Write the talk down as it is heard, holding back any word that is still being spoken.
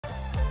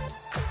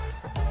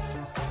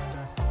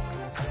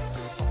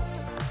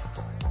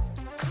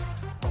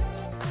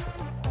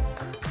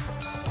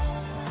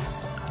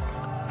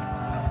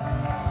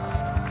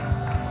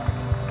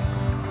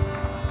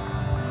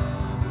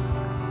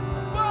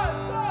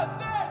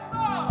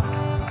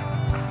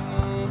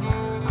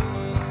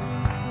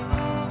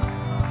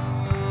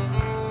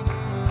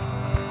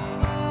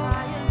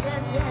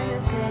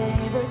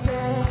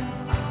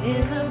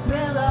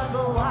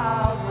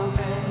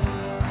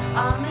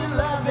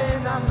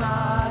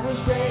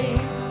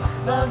unashamed.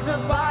 Love's a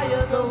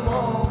fire that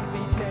won't be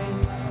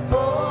tamed.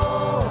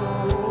 Oh,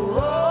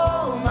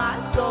 my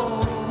soul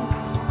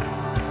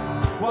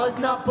was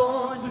not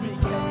born to be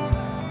gained.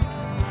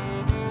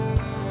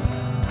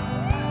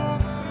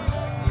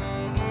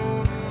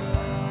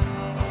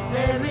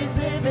 There is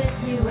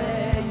liberty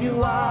where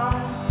you are.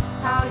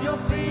 How your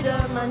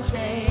freedom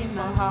unchained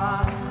my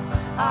heart.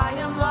 I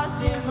am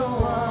lost in the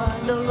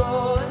wonder,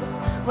 Lord.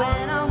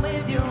 When I'm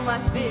with you, my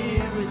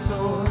spirit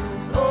soars.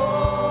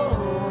 Oh,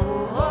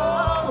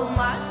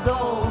 my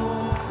soul,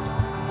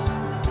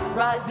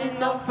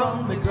 rising up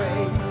from the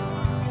grave.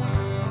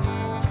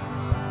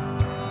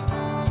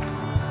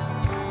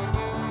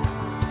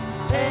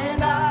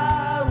 And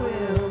I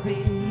will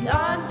be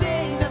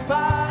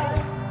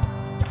undignified,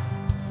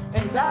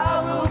 and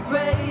I will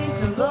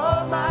praise the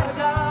Lord my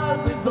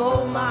God with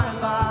all my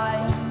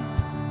might.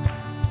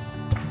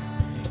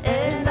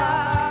 And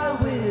I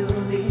will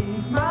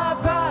leave my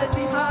pride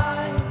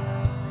behind,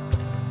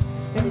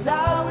 and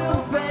I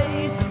will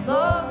praise the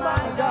Lord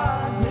my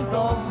God with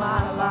all my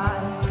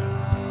life.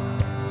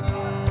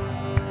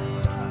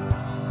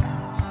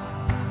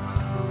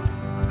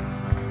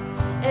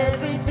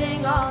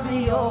 Everything on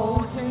the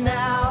old to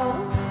now,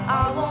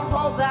 I won't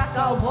hold back,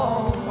 I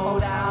won't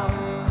hold out.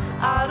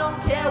 I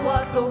don't care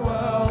what the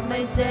world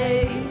may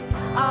say,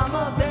 I'm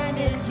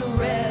abandoned to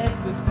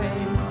reckless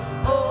pace.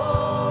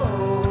 Oh,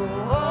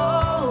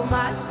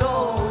 my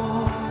soul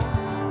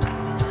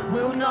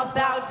will not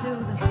bow to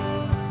the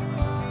feet.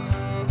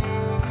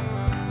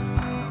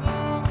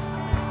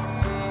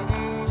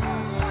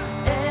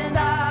 And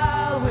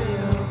I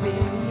will be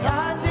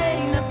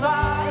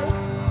undignified,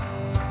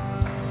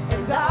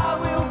 and I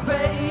will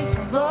praise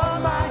the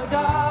Lord my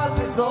God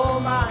with all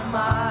my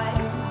might.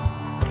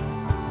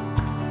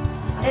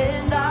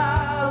 And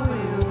I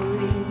will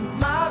leave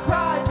my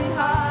pride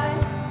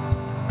behind,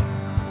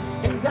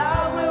 and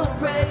I will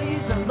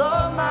praise the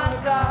Lord my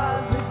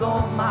God with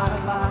all my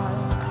life.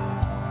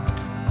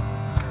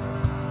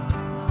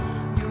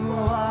 You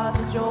are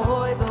the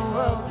joy the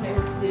world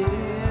can't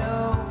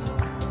steal.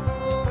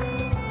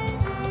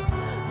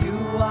 You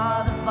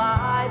are the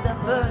fire that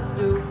burns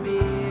through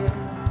fear.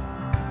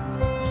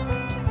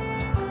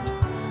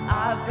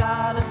 I've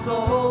got a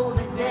soul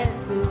that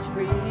dances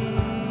free.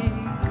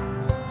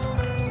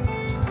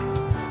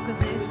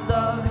 This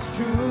love is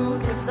true,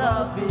 this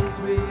love is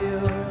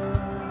real.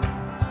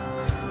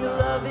 Your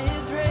love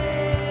is real.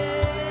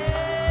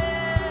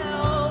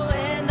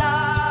 And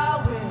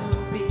I will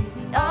be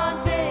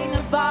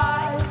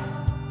undignified,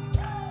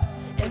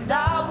 and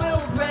I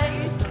will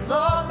praise the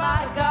Lord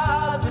my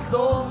God with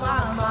all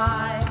my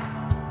might.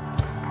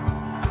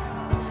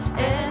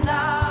 And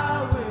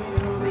I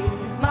will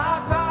leave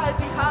my pride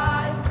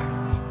behind,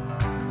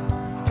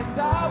 and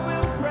I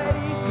will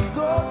praise the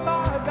Lord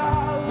my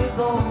God with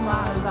all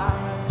my life.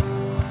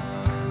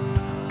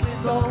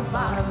 With all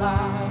my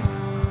life,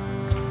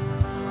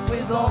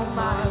 with all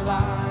my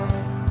life,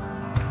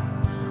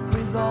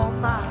 with all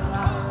my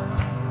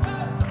life.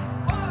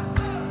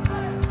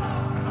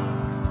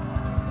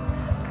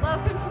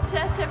 Welcome to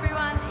church,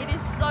 everyone. It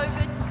is so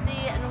good to see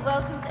you, and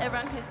welcome to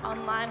everyone who's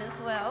online as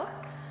well.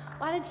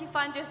 Why don't you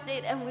find your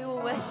seat and we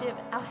will worship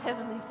our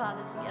Heavenly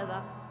Father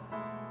together.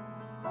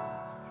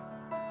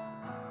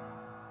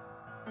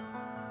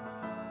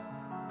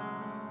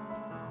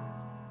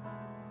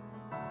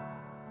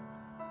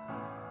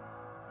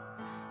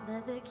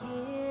 Let the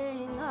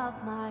King of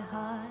my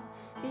heart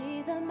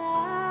be the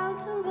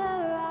mountain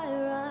where I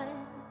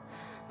run,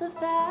 the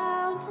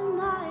fountain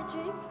I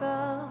drink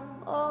from.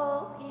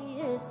 Oh, he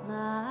is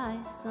my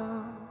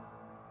song.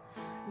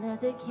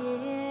 Let the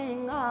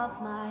King of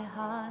my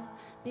heart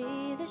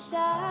be the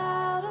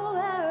shadow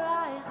where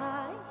I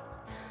hide,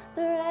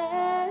 the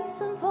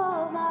ransom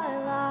for my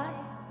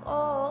life.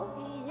 Oh,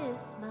 he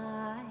is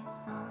my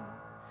song.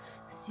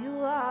 'Cause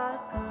you are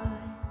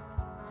good,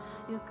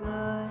 you're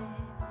good.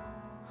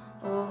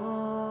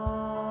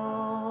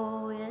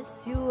 Oh,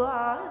 yes, you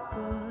are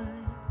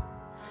good,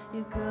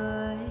 you're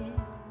good.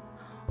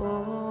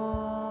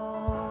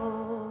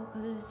 Oh,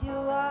 'cause you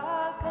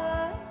are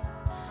good,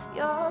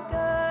 you're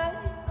good.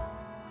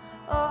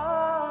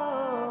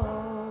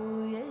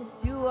 Oh,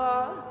 yes, you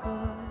are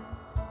good,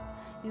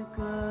 you're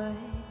good.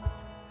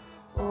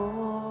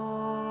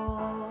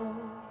 Oh,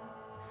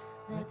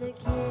 let the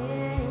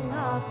King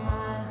of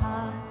my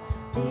heart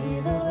be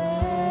the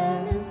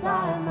wind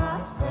inside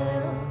my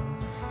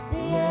sails, the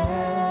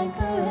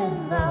anchor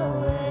in the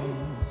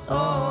waves.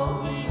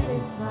 Oh, he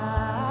is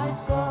my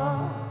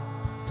song.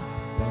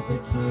 Let the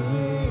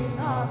King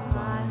of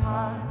my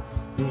heart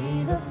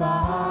be the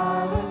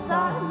fire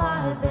inside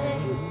my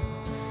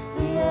veins,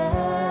 the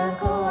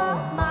echo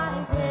of my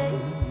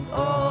days.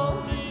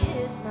 Oh, he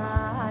is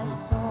my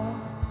song.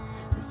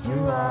 'Cause you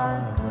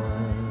are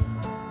good,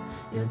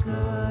 you're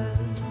good.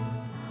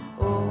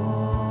 Oh,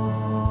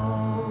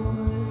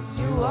 yes,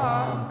 you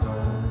are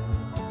good,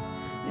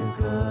 you're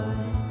good.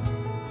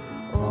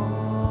 Oh,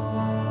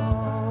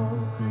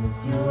 'cause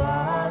you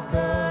are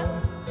good,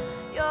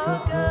 you're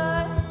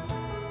good.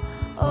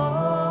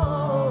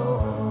 Oh,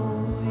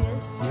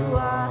 yes, you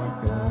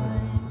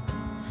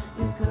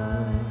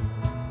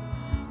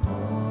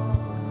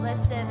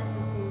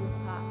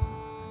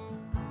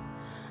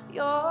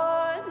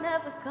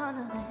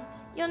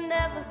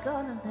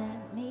gonna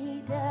let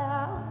me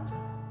down.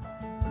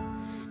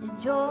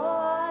 And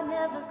you're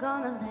never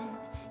gonna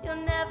let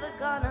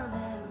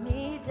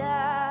me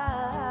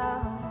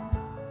down.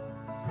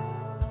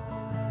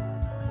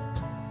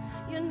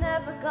 You're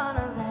never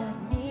gonna let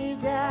me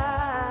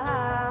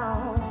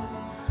down.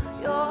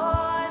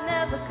 You're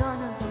never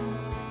gonna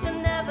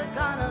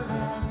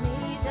let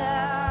me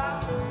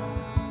down.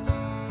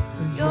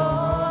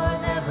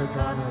 You're never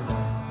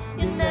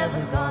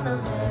gonna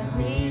let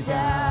me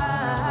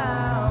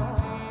down.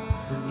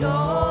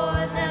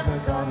 You're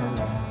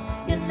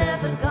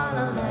never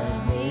gonna let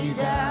me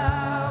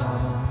down.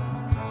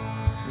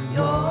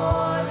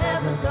 You're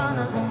never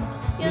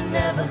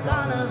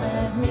gonna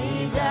let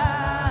me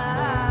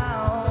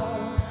down.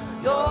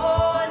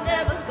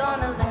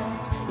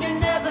 You're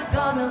never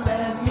gonna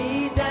let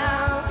me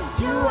down.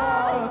 'Cause you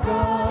are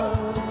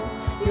good,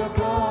 you're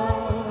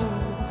good.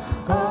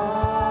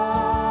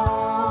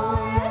 Oh,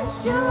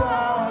 yes, you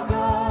are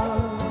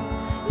good,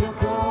 you're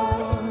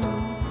good.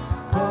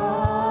 Oh,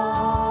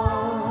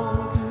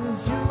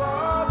 'cause you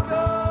are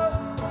good,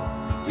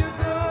 you're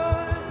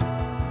good.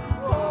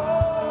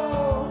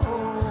 Oh,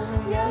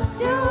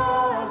 yes, you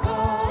are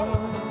good,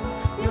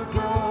 you're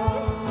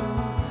good.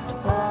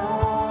 Oh,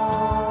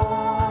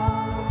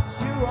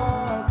 you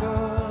are good.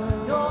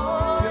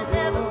 You're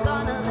never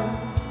gonna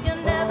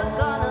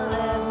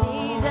let me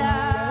down.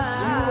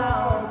 Yes, you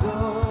are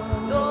good.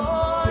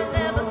 You're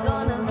never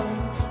gonna let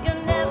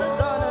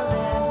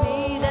me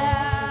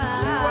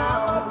down. You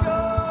are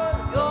good.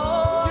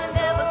 You're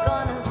never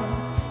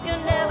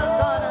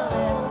gonna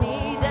let me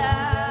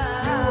down.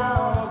 You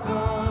are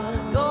good.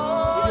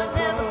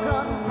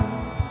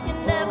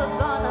 You're never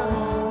gonna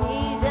let me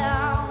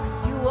down.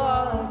 'Cause you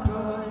are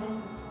good.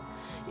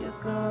 You're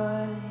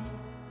good.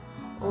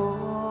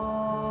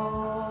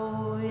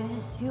 Oh,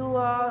 yes, you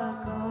are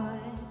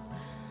good.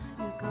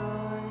 You're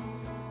good.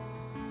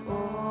 Oh,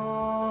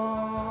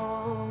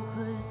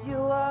 'cause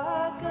you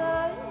are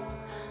good.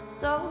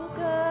 So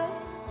good.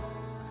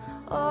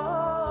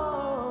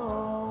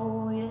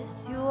 Oh, yes,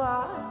 you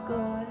are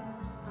good.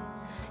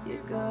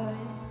 You're good.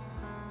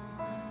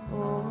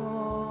 Oh.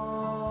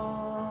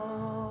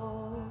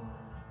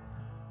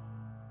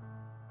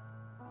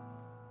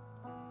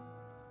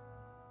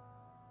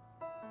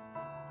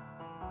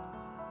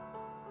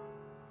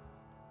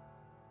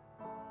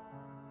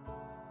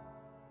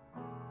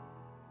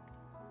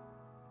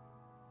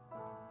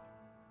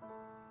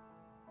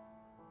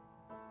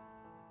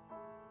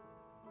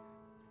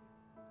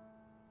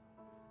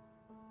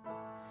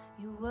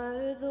 You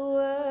were the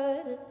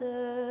word at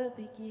the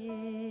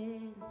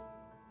beginning.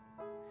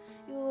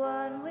 You're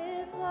one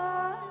with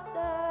God,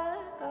 the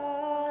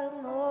God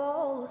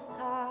Most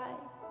High.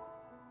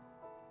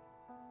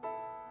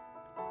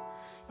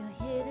 Your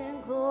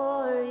hidden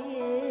glory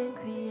in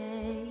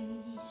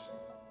creation,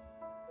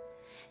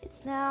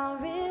 it's now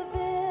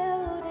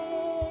revealed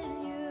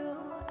in you,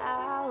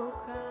 our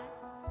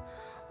Christ.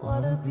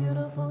 What a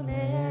beautiful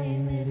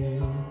name it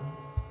is.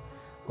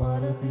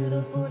 What a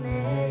beautiful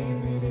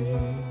name it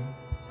is.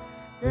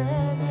 The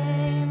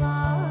name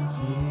of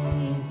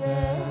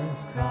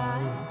Jesus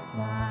Christ,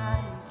 my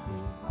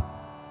King.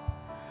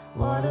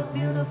 What a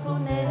beautiful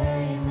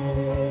name it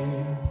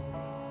is.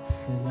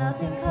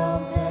 Nothing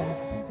compares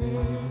to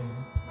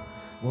this.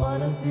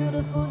 What a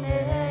beautiful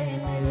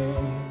name it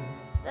is.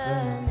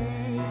 The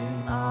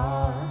name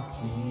of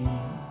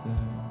Jesus.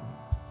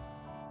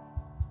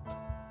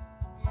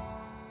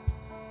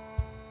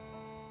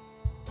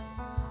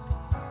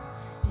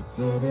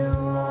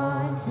 Didn't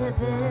want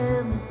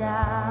heaven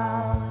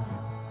without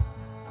us,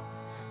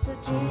 so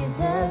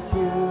Jesus,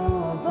 you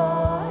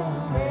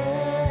brought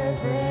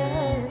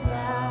heaven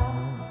down.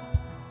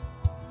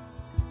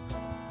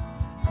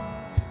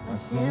 My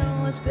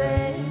sin was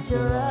great,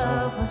 your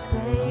love was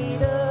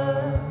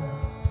greater.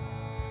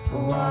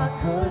 What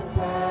could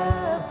separate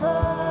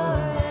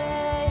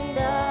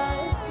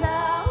us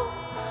now?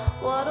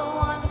 What a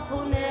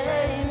wonderful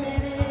name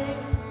it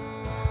is.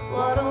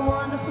 What a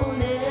wonderful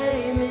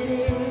name it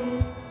is.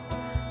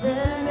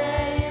 The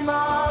name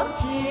of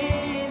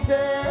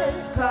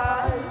Jesus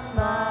Christ,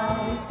 my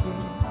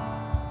King.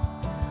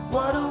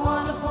 What a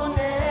wonderful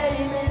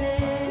name it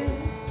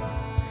is.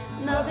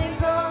 Nothing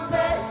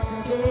compares to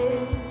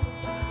this.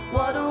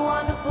 What a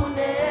wonderful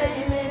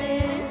name it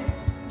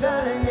is.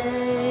 The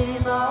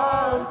name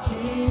of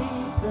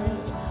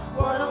Jesus.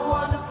 What a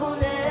wonderful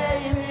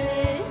name it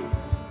is.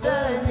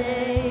 The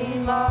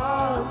name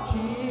of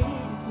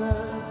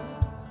Jesus.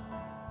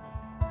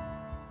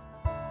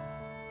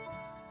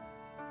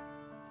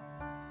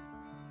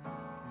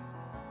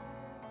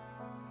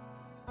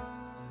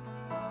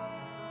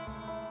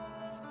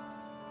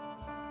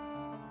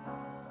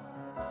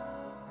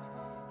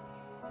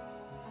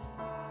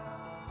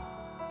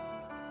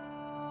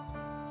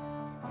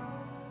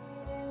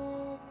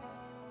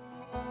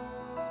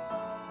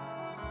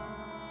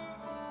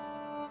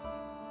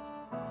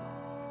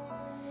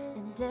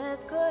 Death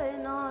could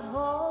not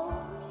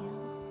hold you.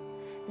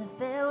 The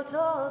veil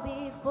tore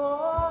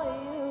before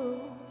you.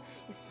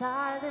 You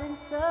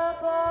silenced the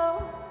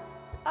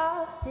boast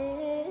of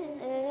sin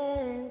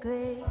and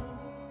grave.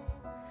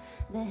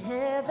 The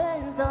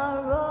heavens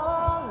are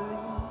roaring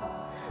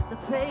the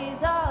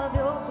praise of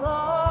your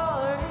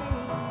glory.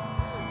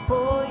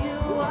 For you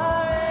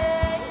are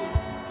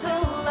raised to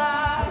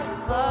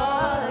life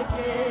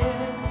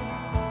again.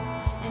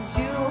 And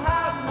you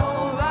have no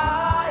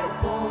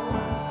rival,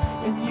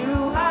 and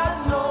you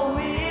have no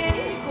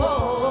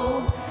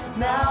equal.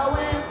 Now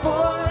and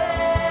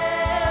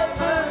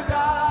forever,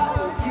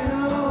 God, you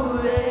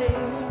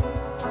reign.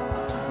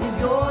 And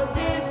yours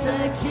is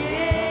the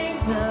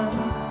kingdom,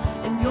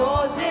 and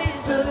yours is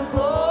the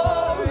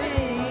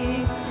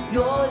glory.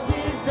 Yours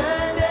is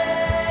the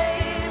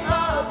name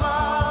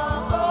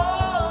above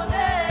all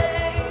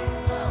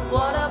names.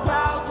 What a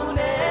powerful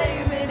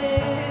name it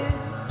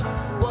is.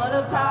 What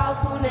a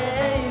powerful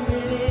name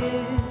it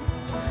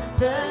is.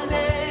 The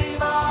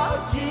name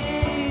of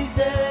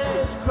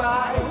Jesus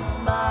Christ,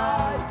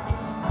 my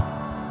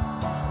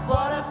King.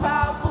 What a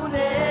powerful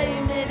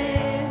name it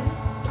is.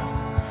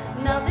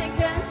 Nothing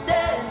can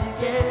stand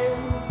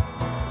against.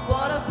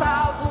 What a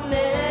powerful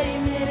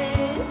name it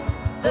is.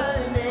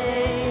 The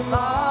name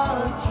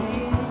of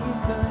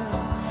Jesus.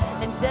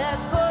 And death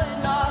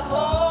could not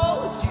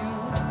hold you.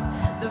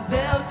 The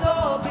veil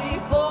tore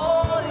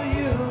before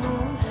you.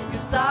 You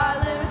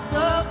silenced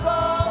the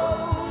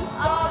ghost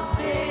of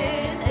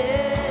sin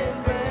and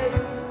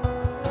grave.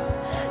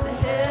 The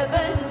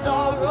heavens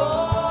are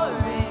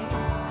roaring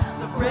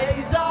the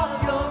praise of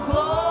your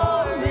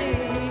glory.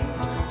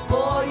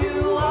 For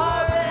you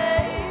are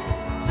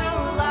raised to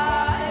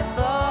life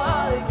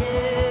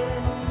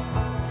again.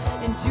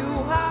 And you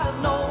have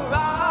no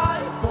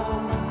rival,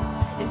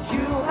 and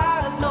you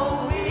have no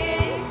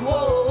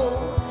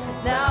equal.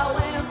 Now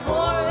and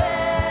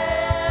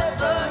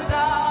forever,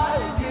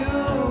 God, you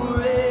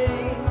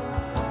reign.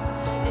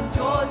 And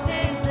yours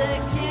is the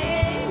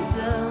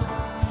kingdom,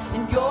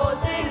 and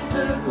yours is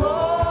the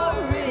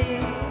glory.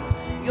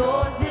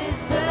 Yours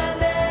is the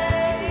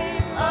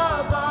name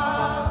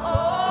above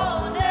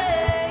all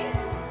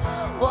names.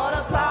 What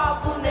a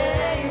powerful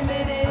name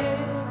it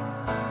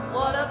is.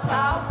 What a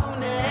powerful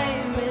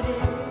name it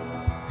is.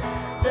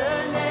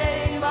 The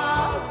name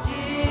of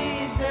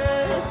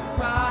Jesus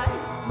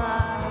Christ,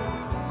 my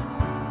King.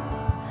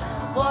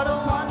 What a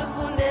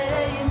wonderful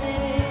name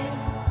it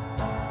is.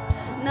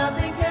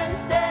 Nothing can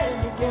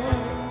stand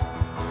against.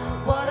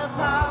 What a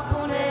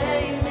powerful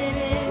name it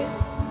is.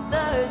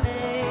 The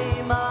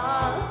name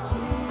of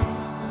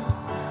Jesus.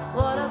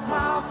 What a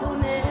powerful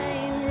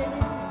name it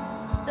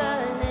is. The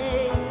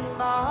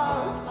name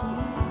of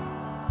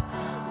Jesus.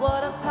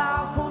 What a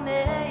powerful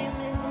name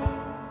it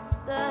is.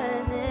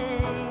 The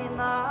name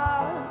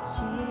of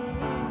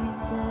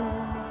Jesus.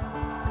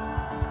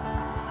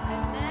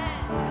 Amen.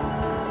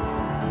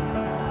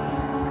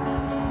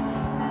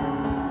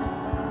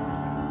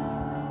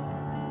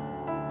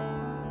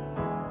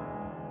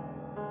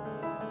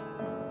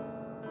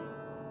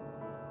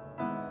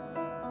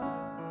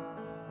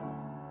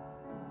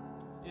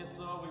 Yes,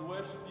 Lord, we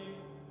worship you,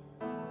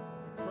 we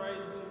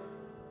praise you,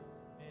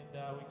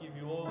 and we give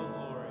you all the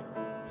glory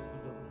because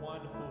of the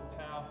wonderful,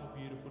 powerful,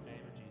 beautiful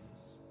name of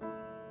Jesus.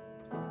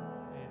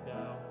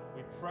 And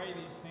we pray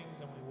these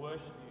things and we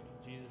worship you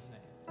in Jesus'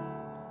 name.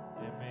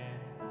 Amen.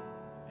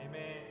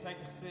 Amen. Take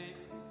a seat.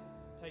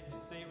 Take a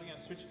seat. We're going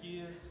to switch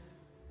gears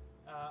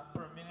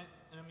for a minute,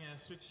 and I'm going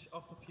to switch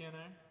off the piano,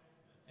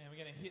 and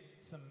we're going to hit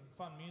some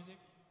fun music.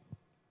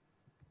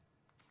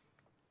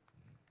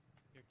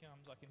 Here it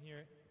comes. I can hear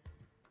it.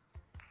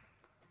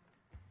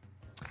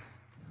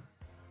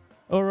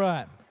 All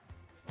right.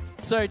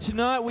 So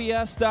tonight we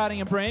are starting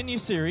a brand new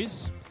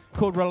series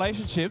called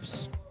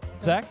Relationships.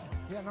 Zach?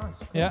 Yeah,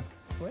 nice. Yeah.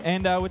 Sweet.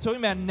 And we're talking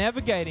about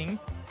navigating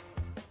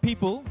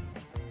people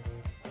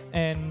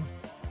and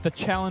the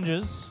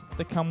challenges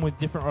that come with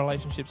different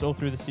relationships all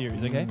through the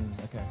series, okay?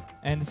 Okay.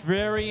 And it's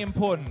very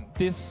important.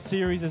 This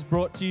series is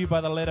brought to you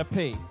by the letter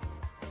P.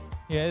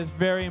 Yeah, it's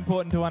very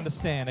important to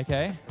understand,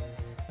 okay?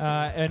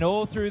 And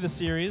all through the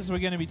series, we're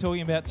going to be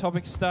talking about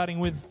topics starting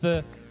with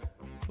the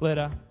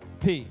letter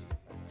P.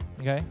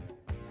 Okay?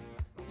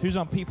 Who's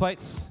on P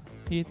plates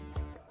here?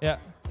 Yeah.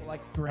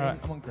 Like green. Alright.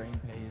 I'm on green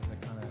peas. I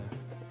kind of.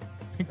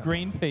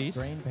 Greenpeace.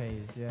 Green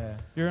peas. Yeah.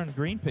 You're on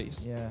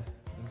Greenpeace. Yeah.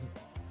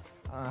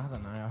 I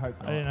don't know. I hope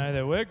not. I didn't know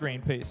there were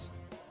Greenpeace.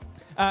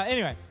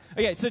 Anyway,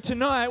 okay, so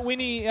tonight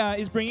Winnie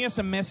is bringing us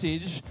a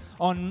message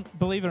on,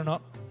 believe it or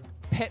not,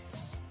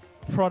 pets,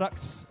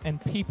 products,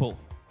 and people.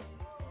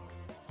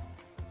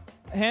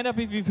 Hand up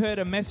if you've heard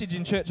a message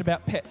in church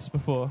about pets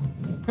before.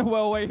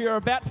 Well, you're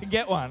about to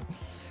get one.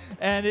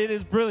 And it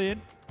is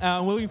brilliant.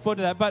 We're looking forward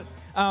to that. But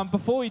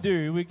before we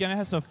do, we're going to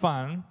have some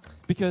fun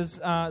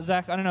because,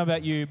 Zach, I don't know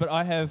about you, but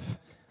I have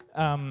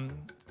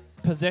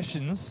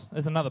possessions.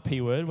 There's another P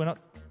word.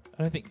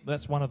 I don't think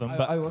that's one of them.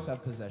 But I also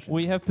have possessions.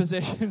 we have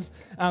possessions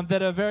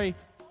that are very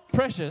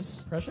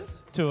precious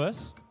Precious? to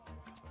us.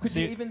 Could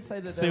you even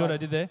say that See they're what like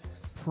I did there?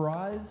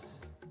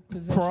 prized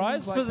possessions?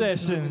 Prized Like,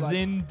 possessions, like-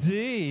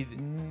 indeed.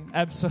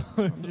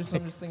 Absolutely. I'm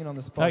just thinking on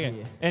the spot Okay.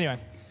 here. Anyway,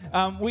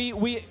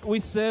 we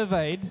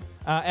surveyed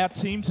our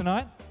team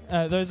tonight,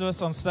 those of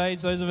us on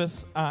stage, those of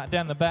us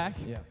down the back,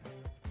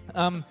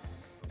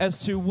 as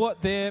to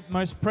what their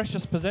most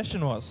precious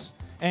possession was.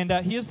 And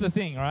here's the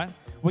thing, right?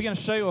 We're going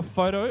to show you a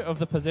photo of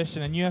the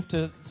possession, and you have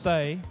to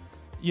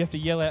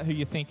yell out who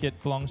you think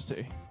it belongs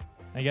to.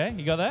 Okay,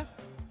 you got that?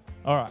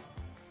 All right.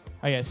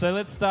 Okay, so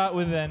let's start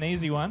with an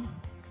easy one.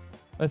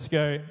 Let's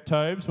go,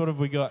 Tobes. What have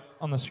we got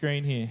on the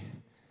screen here?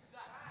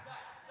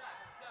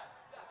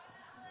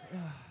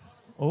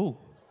 Oh,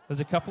 there's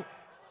a couple.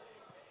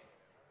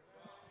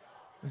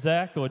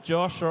 Zach or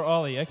Josh or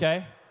Ollie.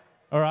 Okay.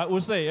 All right,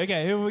 we'll see.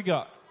 Okay, who have we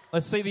got?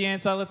 Let's see the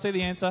answer.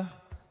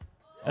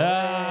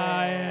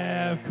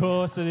 Yeah, of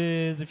course it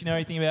is. If you know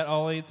anything about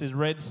Ollie, it's his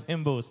red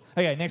symbols.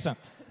 Okay, next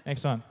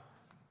one.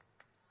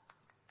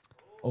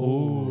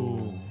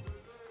 Oh.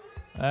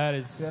 That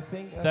is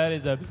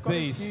a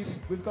beast.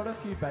 We've got a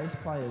few bass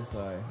players,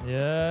 though.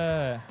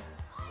 Yeah.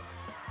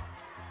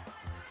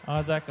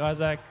 Isaac or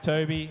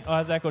Toby. Oh,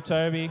 it's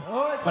Toby.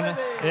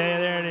 Yeah,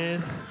 there it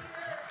is.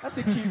 That's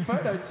a cute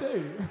photo,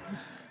 too.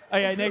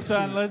 Okay, next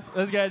one. Let's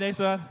go, next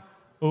one.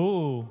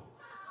 Ooh.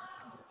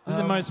 This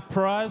is the most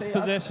prized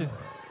possession.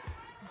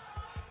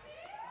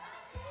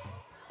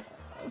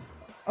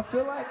 I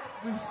feel like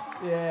we've...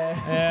 Yeah.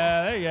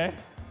 Yeah, there you go.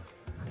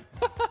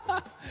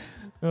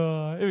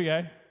 Oh, here we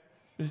go.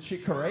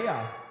 Chick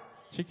Corea.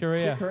 Chick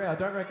Corea. I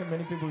don't reckon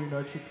many people who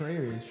know Chick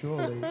Corea is,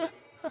 surely.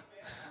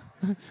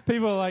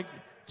 People are like,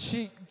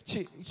 Chick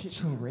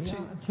Corea?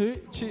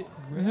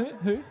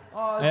 Who?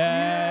 Oh, it's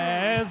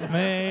yeah, it's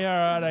me. All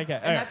right, okay.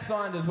 And that's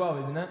signed as well,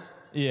 isn't it?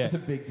 Yeah. That's a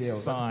big deal.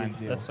 Signed.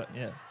 That's a big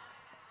deal.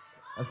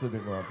 That's a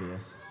bit more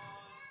obvious.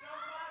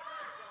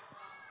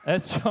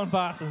 That's John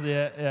Parsons,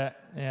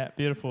 yeah.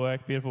 Beautiful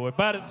work.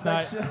 But it's no,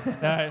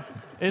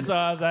 it's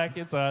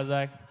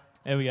Isaac.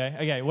 There we go.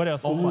 Okay, what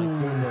else? Oh my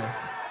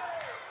goodness.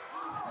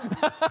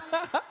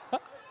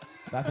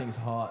 That thing's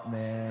hot,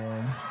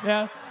 man.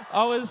 Yeah,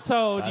 I was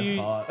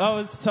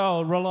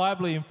told,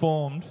 reliably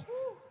informed,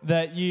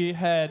 that you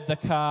had the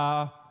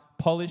car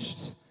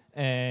polished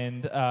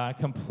and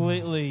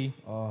completely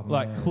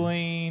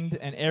cleaned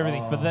and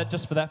everything for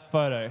that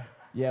photo.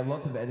 Yeah,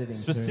 lots of editing.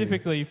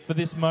 Specifically for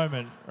this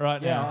moment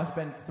right now. Yeah, I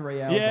spent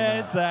 3 hours. Yeah,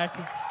 on that.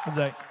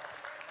 exactly.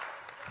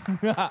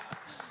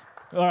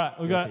 All right,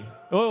 we got.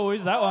 Oh,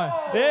 who's that one?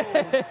 Yeah.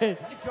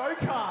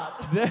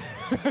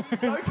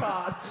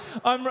 Go-kart.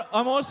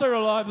 I'm also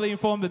reliably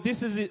informed that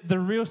this is the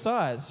real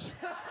size.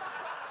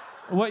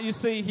 What you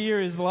see here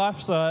is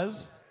life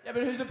size. Yeah,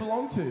 but who's it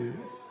belong to?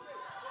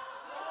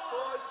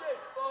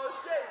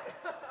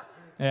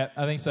 Yeah,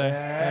 I think so.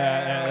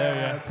 Yeah, there we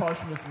go.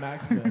 Posthumous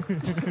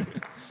Maximus.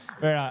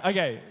 Very nice.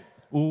 Okay.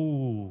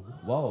 Ooh.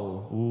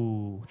 Whoa.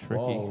 Ooh,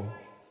 tricky.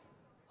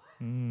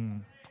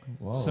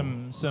 Whoa.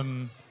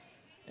 Some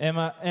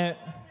Emma.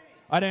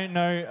 I don't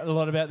know a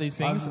lot about these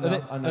things.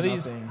 Are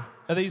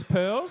these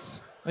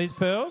pearls? Are these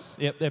pearls?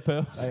 Yep, they're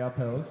pearls. They are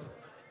pearls.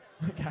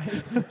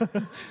 Okay.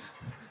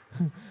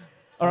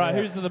 All right,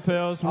 who's the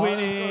pearls?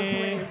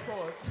 Winnie. Of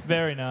course.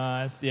 Very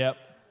nice. Yep.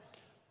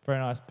 Very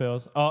nice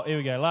pearls. Oh, here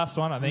we go. Last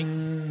one, I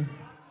think.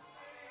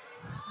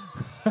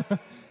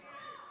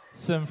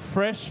 Some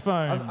fresh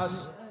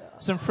foams.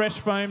 Some fresh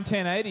foam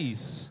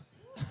 1080s.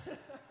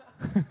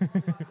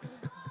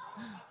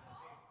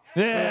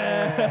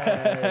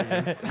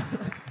 Yes.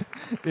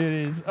 It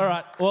is. All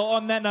right. Well,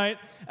 on that note,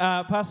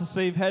 Pastor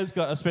Steve has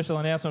got a special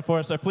announcement for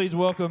us, so please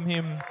welcome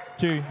him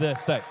to the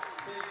stage.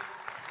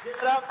 Give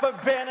it up for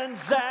Ben and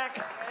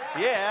Zach.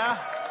 Yeah.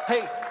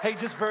 Hey,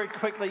 just very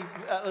quickly,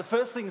 the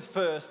first things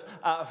first,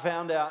 I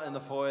found out in the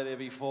foyer there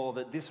before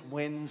that this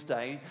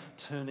Wednesday,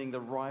 turning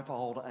the ripe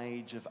old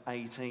age of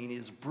 18,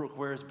 is Brooke.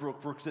 Where is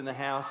Brooke? Brooke's in the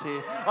house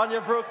here. On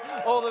your Brooke,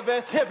 all the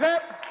best. Hip,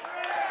 hip.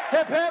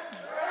 Hip, hip.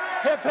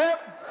 Hip, hip.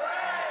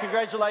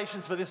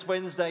 Congratulations for this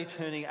Wednesday,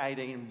 turning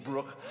 18,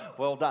 Brooke.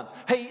 Well done.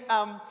 Hey,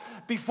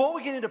 before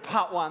we get into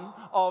part one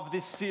of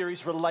this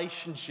series,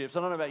 Relationships, I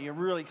don't know about you, I'm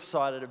really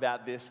excited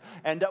about this.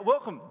 And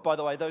welcome, by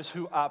the way, those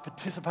who are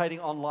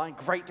participating online.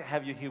 Great to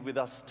have you here with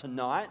us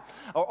tonight,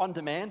 or on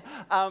demand.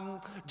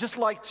 Just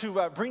like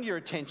to bring your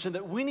attention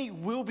that Winnie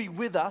will be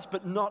with us,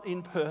 but not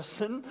in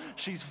person.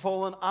 She's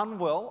fallen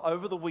unwell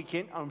over the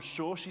weekend. I'm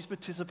sure she's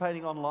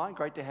participating online.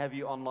 Great to have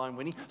you online,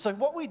 Winnie. So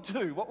what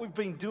we've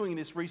been doing in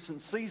this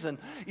recent season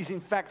is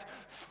in fact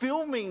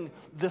filming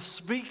the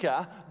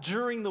speaker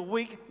during the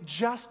week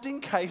just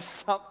in case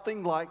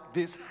something like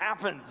this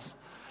happens.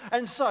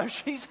 And so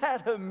she's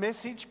had her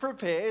message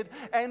prepared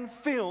and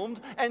filmed,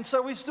 and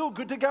so we're still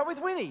good to go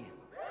with Winnie.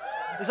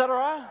 Is that all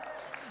right?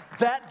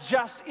 That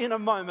just in a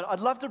moment. I'd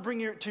love to bring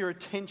to your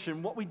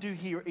attention what we do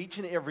here each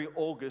and every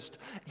August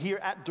here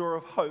at Door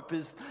of Hope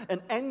is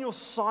an annual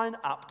sign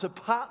up to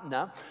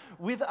partner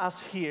with us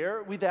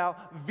here with our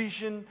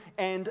vision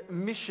and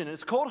mission.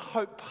 It's called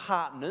Hope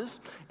Partners.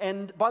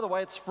 And by the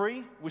way, it's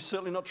free. We're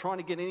certainly not trying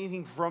to get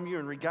anything from you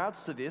in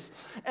regards to this.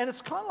 And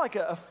it's kind of like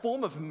a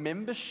form of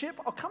membership.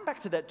 I'll come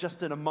back to that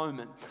just in a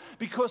moment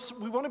because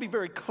we want to be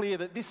very clear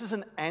that this is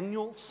an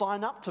annual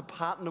sign up to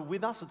partner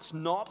with us. It's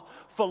not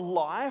for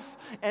life.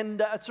 And And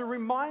it's a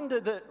reminder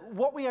that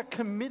what we are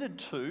committed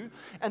to,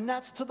 and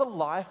that's to the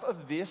life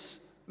of this,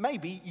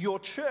 maybe your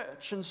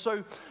church. And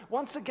so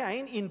once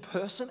again, in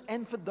person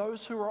and for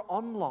those who are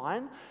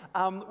online,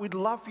 we'd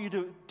love for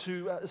you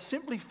to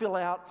simply fill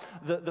out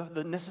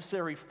the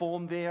necessary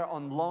form there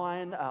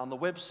online on the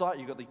website.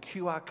 You've got the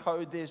QR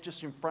code there's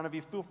just in front of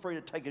you. Feel free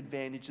to take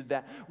advantage of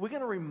that. We're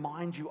going to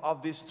remind you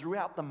of this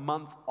throughout the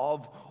month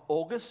of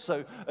August,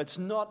 so it's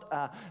not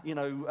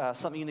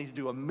something you need to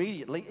do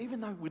immediately, even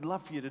though we'd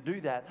love for you to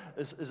do that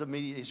as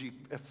immediately as you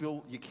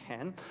feel you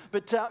can.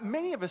 But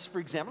many of us, for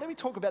example, let me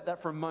talk about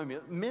that for a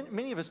moment.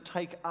 Many of us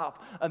take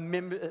up a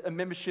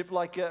membership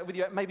like with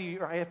maybe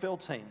your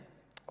AFL team,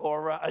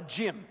 or a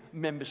gym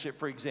membership,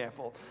 for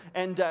example.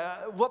 And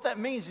what that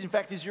means, in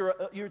fact, is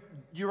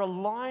you're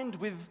aligned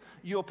with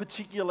your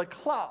particular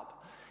club.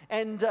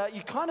 And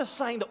you're kind of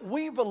saying that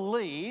we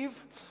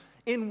believe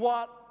in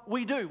what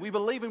we do. We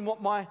believe in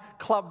what my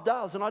club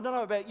does. And I don't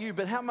know about you,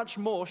 but how much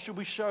more should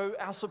we show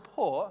our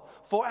support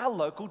for our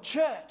local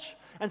church?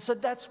 And so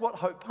that's what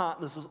Hope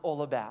Partners is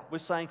all about. We're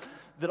saying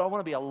that I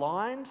want to be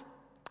aligned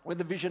with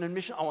the vision and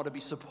mission. I want to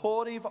be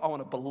supportive. I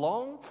want to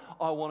belong.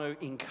 I want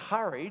to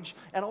encourage.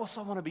 And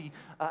also I want to be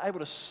able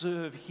to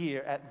serve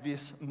here at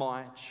this,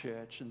 my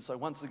church. And so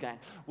once again,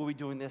 we'll be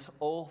doing this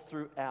all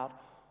throughout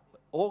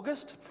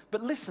August.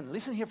 But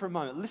listen here for a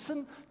moment.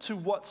 Listen to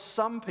what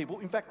some people,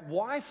 in fact,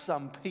 why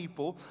some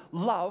people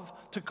love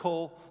to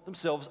call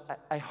themselves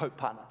a Hope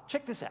Partner.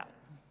 Check this out.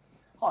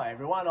 Hi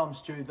everyone, I'm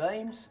Stu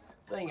Beams.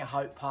 Being a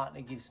Hope Partner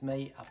gives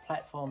me a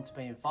platform to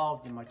be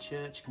involved in my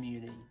church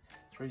community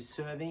through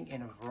serving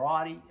in a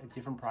variety of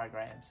different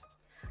programs.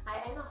 I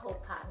am a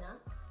Hope Partner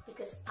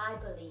because I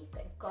believe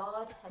that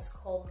God has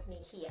called me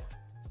here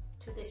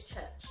to this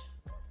church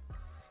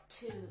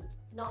to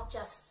not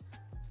just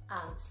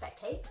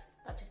spectate,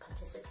 but to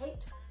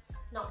participate,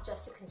 not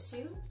just to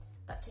consume,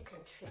 but to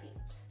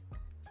contribute.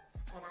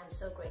 And I'm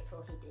so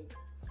grateful he did,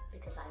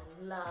 because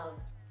I love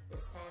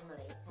this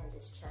family and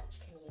this church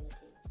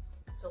community.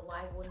 So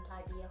why wouldn't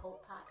I be a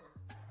Hope Partner?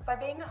 By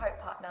being a Hope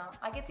Partner,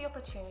 I get the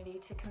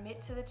opportunity to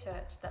commit to the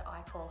church that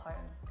I call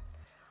home.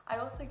 I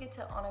also get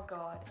to honour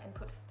God and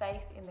put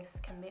faith in this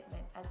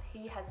commitment as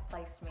He has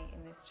placed me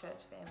in this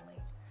church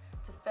family,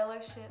 to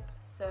fellowship,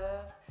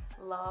 serve,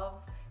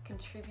 love,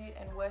 contribute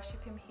and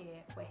worship Him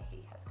here where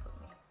He has put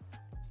me.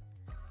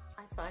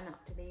 I sign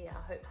up to be a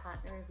Hope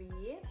Partner every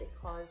year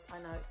because I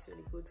know it's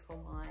really good for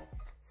my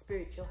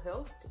spiritual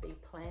health to be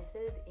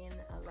planted in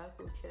a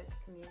local church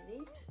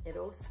community. It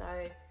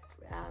also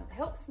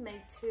helps me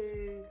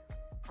to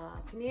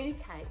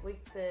communicate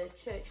with the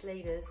church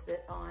leaders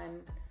that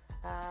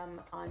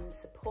I'm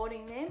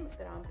supporting them,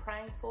 that I'm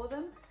praying for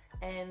them,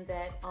 and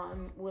that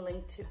I'm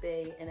willing to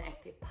be an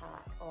active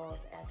part of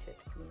our church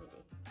community.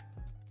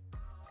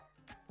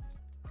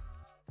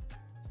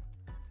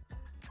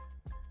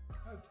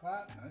 Hope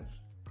Partners?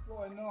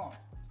 Why not?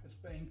 It's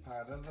being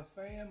part of the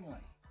family.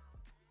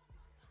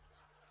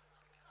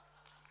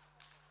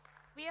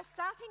 We are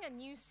starting a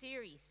new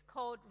series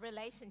called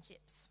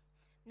Relationships,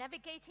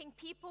 Navigating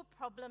People,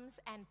 Problems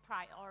and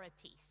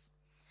Priorities.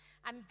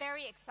 I'm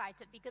very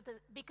excited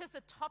because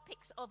the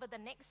topics over the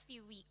next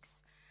few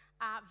weeks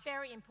are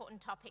very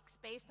important topics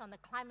based on the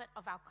climate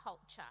of our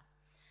culture.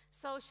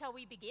 So shall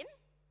we begin?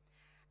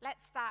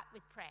 Let's start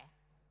with prayer.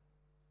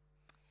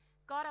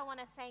 God, I want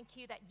to thank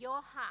you that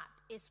your heart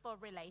is for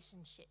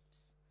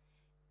relationships.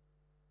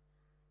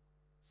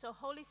 So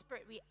Holy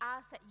Spirit, we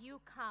ask that you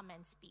come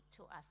and speak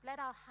to us. Let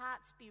our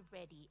hearts be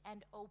ready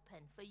and open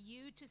for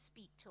you to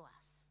speak to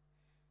us.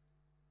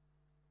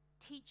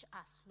 Teach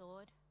us,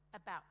 Lord,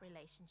 about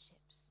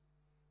relationships.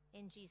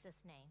 In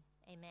Jesus' name,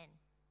 amen.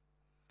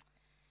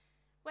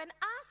 When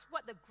asked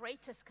what the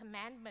greatest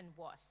commandment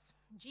was,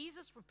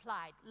 Jesus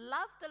replied,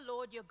 love the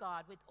Lord your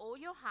God with all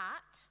your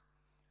heart,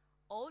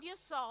 all your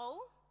soul,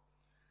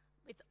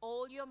 with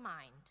all your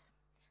mind.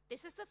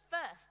 This is the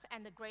first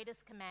and the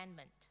greatest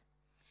commandment.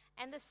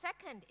 And the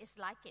second is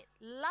like it.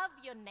 Love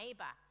your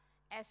neighbor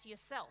as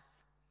yourself.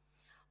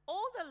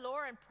 All the law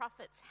and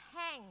prophets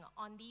hang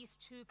on these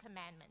two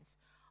commandments.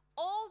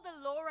 All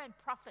the law and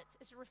prophets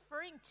is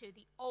referring to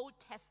the Old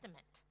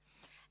Testament.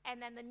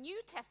 And then the New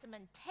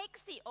Testament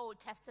takes the Old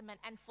Testament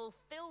and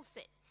fulfills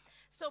it.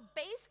 So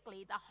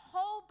basically, the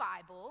whole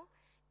Bible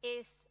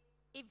is,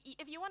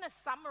 if you want to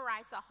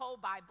summarize the whole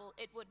Bible,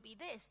 it would be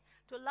this: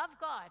 to love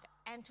God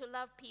and to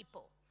love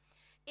people.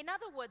 In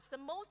other words, the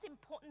most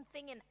important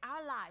thing in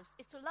our lives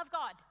is to love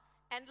God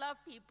and love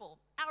people,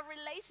 our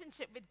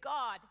relationship with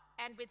God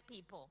and with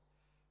people.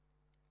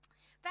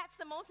 That's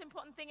the most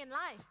important thing in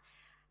life.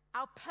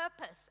 Our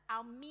purpose,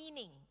 our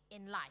meaning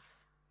in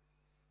life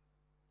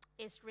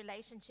is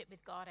relationship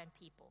with God and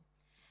people.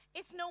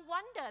 It's no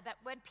wonder that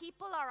when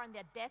people are on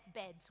their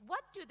deathbeds,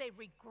 what do they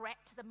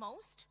regret the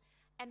most?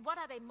 And what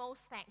are they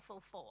most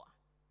thankful for?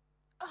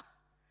 Oh,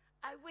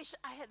 I wish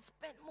I had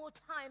spent more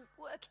time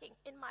working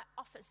in my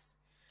office.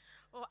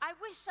 Or I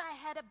wish I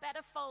had a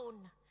better phone.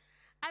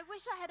 I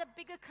wish I had a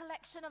bigger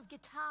collection of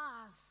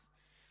guitars.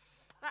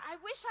 I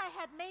wish I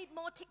had made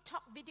more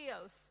TikTok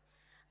videos.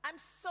 I'm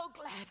so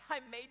glad I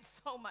made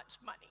so much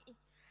money.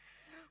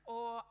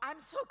 Or I'm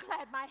so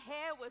glad my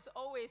hair was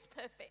always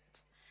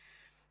perfect.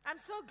 I'm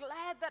so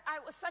glad that I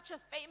was such a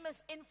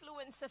famous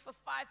influencer for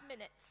 5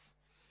 minutes.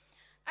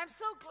 I'm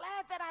so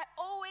glad that I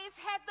always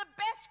had the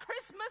best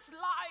Christmas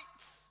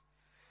lights.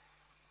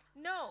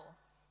 No.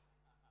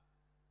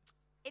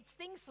 It's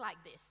things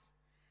like this.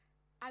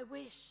 I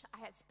wish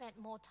I had spent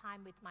more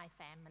time with my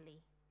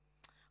family.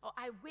 Or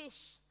I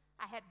wish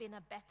I had been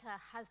a better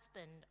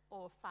husband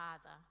or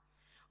father.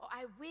 Or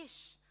I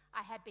wish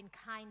I had been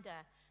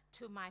kinder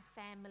to my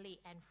family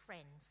and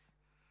friends.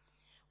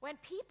 When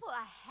people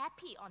are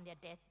happy on their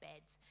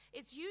deathbeds,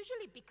 it's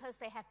usually because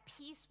they have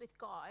peace with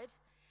God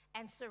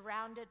and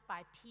surrounded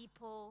by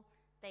people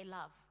they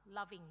love,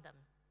 loving them.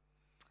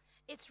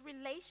 It's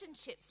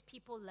relationships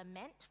people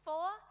lament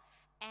for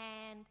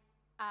and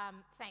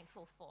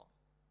thankful for.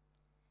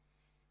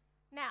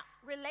 Now,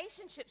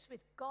 relationships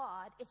with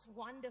God is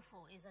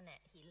wonderful, isn't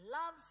it? He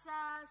loves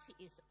us.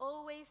 He is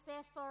always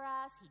there for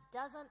us. He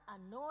doesn't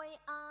annoy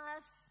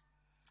us.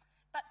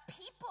 But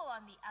people,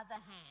 on the other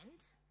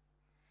hand,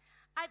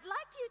 I'd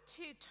like you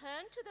to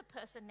turn to the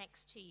person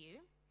next to you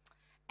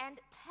and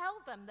tell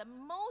them the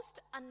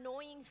most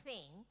annoying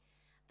thing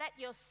that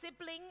your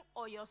sibling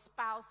or your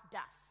spouse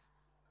does.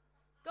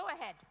 Go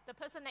ahead, the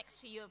person next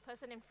to you, the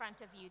person in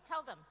front of you,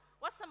 tell them,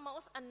 what's the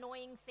most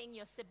annoying thing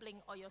your sibling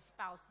or your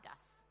spouse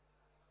does?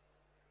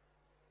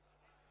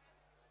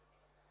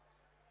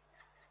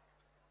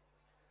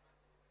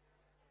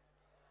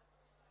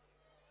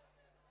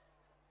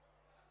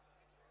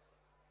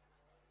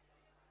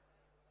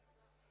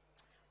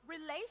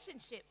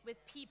 Relationship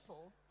with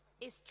people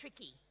is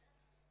tricky.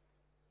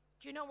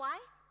 Do you know why?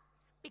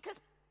 Because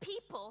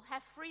people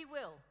have free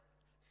will.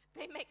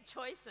 They make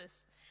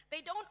choices.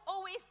 They don't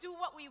always do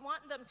what we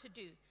want them to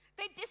do.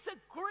 They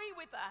disagree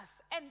with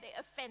us and they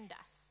offend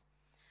us.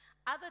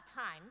 Other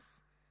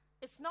times,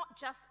 it's not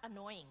just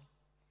annoying.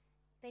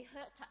 They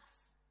hurt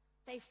us.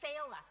 They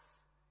fail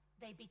us.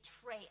 They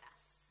betray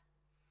us.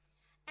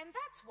 And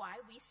that's why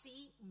we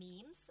see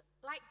memes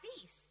like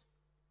these.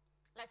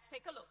 Let's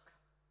take a look.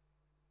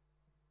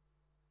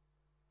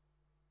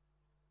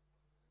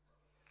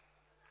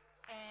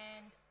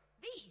 And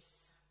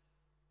these.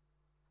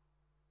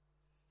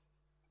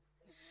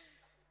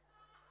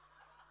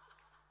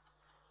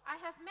 I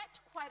have met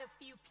quite a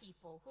few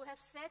people who have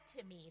said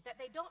to me that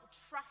they don't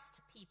trust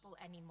people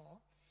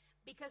anymore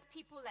because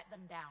people let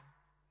them down.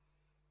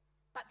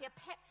 But their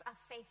pets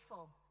are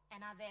faithful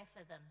and are there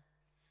for them.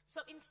 So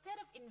instead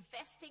of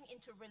investing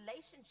into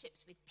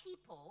relationships with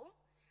people,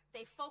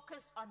 they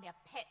focused on their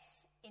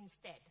pets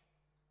instead.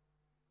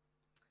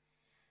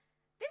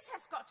 This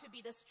has got to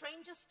be the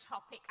strangest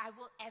topic I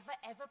will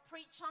ever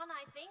preach on,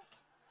 I think.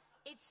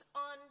 It's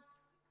on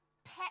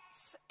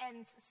pets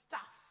and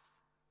stuff.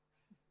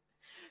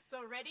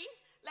 So ready?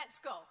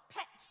 Let's go.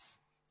 Pets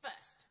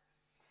first.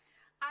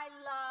 I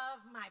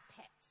love my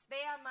pets.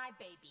 They are my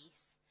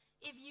babies.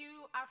 If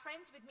you are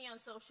friends with me on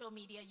social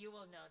media, you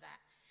will know that.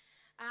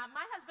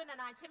 My husband and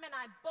I, Tim and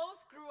I,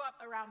 both grew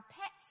up around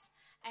pets,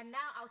 and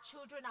now our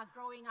children are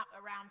growing up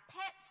around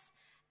pets,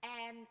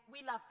 and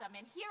we love them.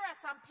 And here are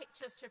some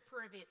pictures to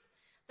prove it.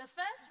 The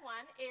first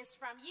one is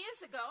from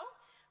years ago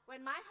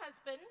when my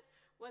husband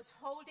was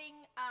holding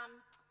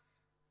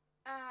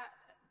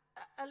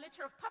a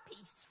litter of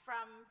puppies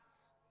from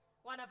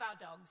one of our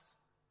dogs.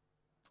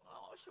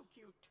 Oh, so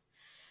cute.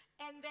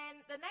 And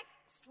then the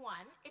next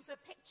one is a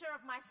picture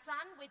of my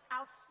son with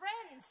our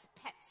friend's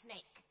pet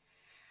snake.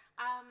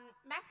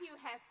 Matthew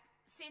has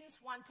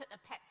since wanted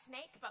a pet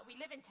snake, but we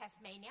live in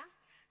Tasmania,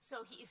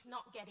 so he is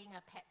not getting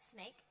a pet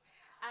snake.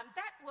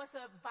 That was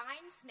a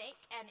vine snake,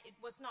 and it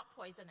was not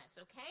poisonous,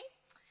 okay?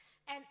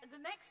 And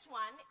the next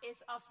one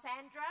is of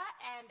Sandra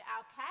and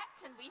our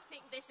cat, and we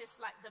think this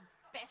is like the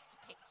best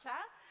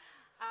picture.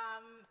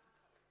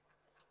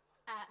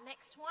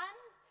 Next one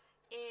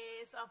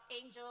is of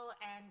Angel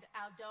and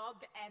our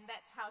dog, and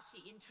that's how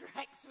she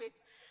interacts with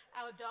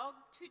our dog,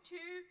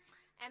 Tutu.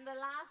 And the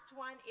last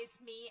one is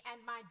me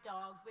and my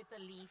dog with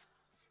a leaf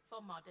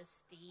for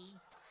modesty.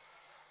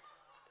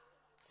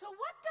 So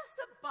what does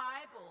the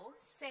Bible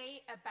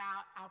say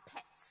about our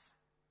pets?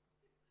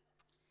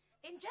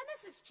 In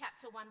Genesis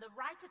chapter 1, the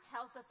writer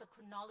tells us the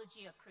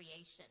chronology of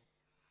creation.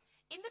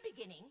 In the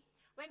beginning,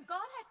 when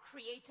God had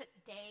created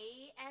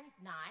day and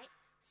night,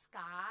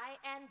 sky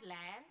and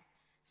land,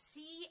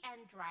 sea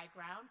and dry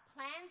ground,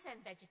 plants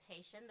and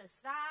vegetation, the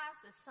stars,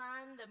 the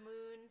sun, the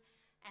moon,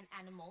 and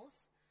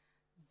animals,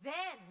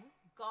 then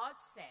God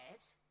said,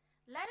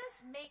 "Let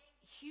us make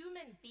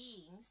human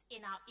beings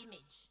in our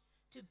image,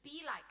 to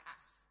be like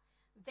us.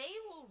 They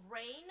will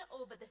reign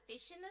over the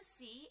fish in the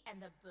sea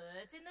and the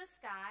birds in the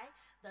sky,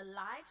 the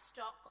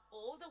livestock,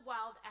 all the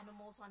wild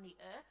animals on the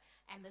earth,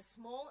 and the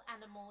small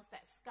animals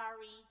that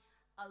scurry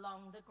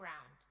along the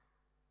ground."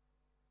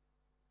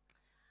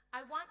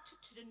 I want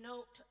to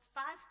note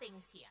 5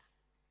 things here.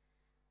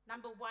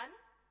 Number 1,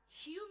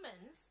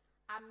 humans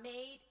are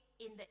made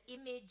in the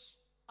image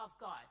of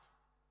God.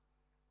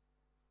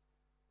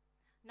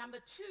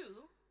 Number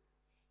 2,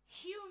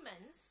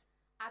 humans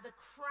are the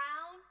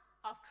crown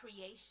of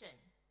creation.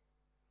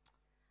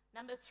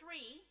 Number 3,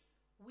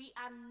 we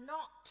are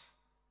not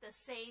the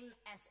same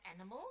as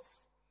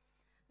animals.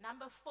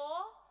 Number 4,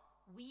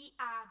 we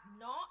are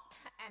not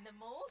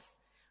animals.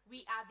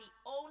 We are the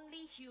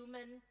only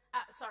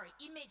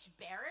image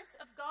bearers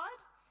of God.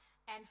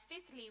 And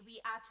fifthly,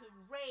 we are to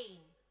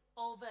reign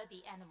over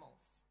the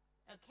animals.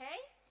 Okay?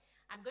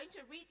 I'm going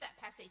to read that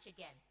passage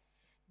again.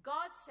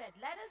 God said,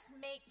 let us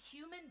make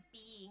human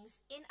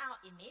beings in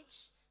our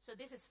image. So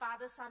this is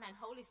Father, Son, and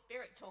Holy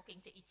Spirit talking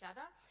to each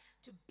other.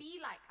 To be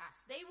like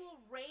us. They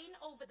will reign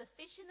over the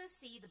fish in the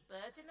sea, the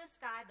birds in the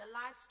sky, the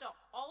livestock,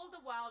 all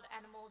the wild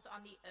animals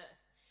on the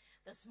earth,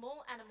 the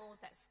small animals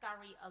that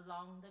scurry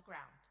along the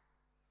ground.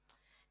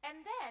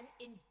 And then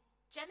in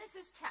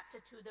Genesis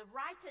chapter 2, the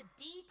writer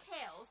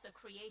details the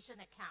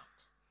creation account.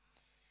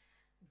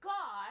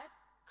 God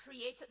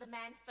created the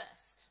man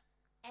first.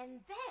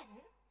 And then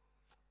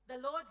the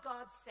Lord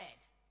God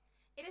said,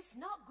 it is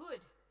not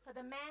good for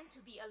the man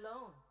to be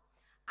alone.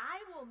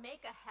 I will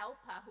make a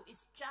helper who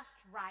is just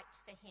right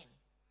for him.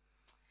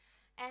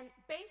 And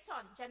based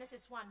on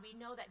Genesis 1, we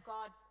know that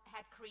God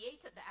had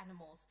created the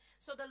animals.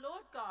 So the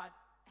Lord God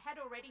had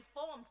already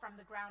formed from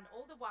the ground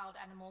all the wild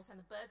animals and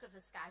the birds of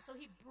the sky. So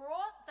he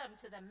brought them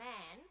to the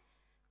man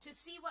to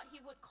see what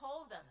he would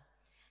call them.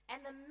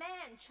 And the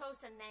man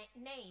chose a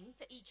name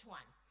for each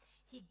one.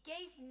 He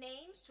gave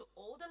names to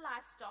all the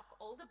livestock,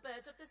 all the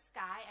birds of the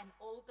sky, and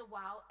all the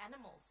wild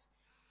animals.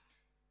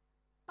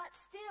 But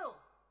still,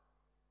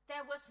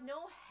 there was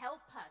no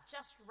helper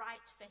just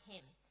right for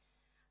him.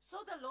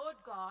 So the Lord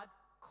God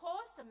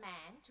caused the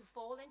man to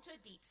fall into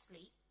a deep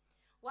sleep.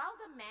 While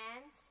the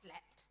man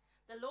slept,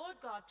 the Lord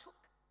God took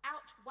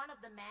out one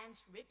of the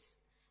man's ribs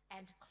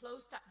and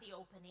closed up the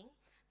opening.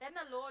 Then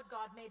the Lord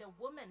God made a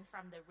woman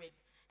from the rib,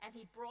 and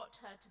he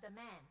brought her to the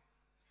man.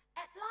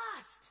 At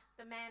last,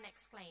 the man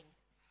exclaimed,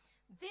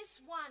 this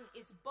one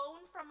is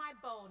bone from my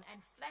bone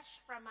and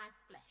flesh from my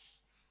flesh.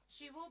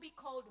 She will be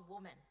called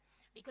woman,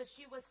 because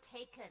she was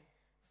taken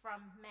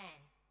from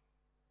man.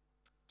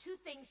 2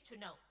 things to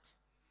note.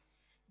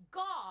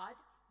 God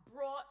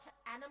brought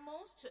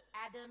animals to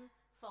Adam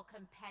for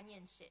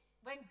companionship.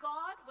 When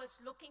God was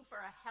looking for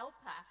a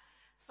helper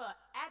for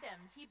Adam,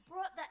 he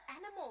brought the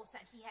animals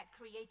that he had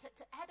created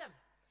to Adam.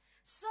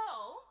 So,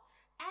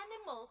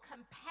 animal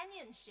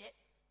companionship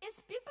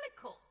is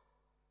biblical.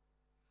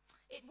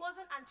 It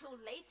wasn't until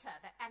later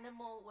that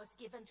animal was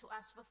given to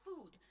us for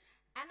food.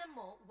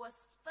 Animal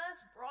was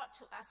first brought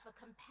to us for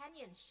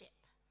companionship.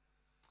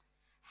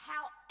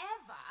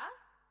 However,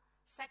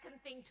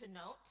 second thing to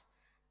note,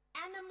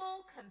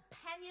 animal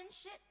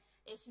companionship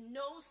is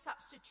no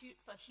substitute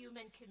for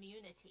human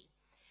community.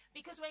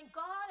 Because when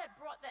God had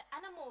brought the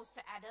animals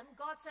to Adam,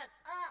 God said,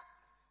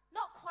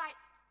 not quite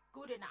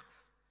good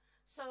enough.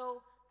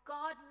 So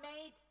God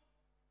made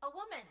a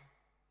woman.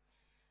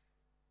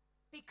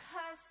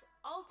 Because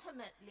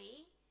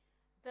ultimately,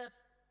 the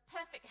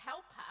perfect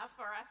helper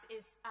for us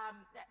is,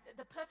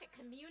 the perfect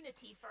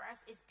community for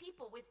us is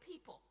people with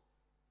people.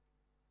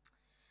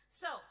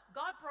 So,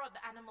 God brought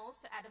the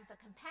animals to Adam for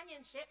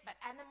companionship, but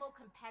animal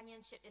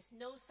companionship is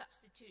no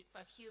substitute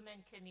for human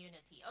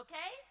community,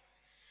 okay?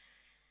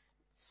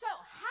 So,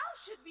 how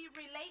should we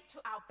relate to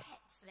our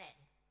pets then?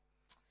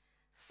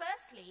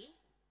 Firstly,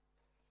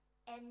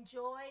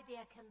 enjoy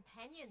their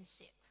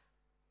companionship.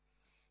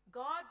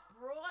 God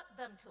brought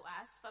them to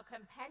us for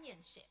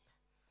companionship.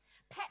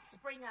 Pets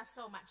bring us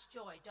so much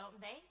joy,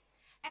 don't they?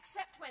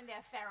 Except when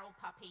they're feral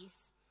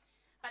puppies.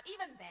 But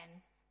even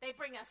then, they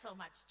bring us so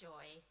much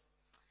joy.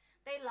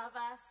 They love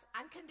us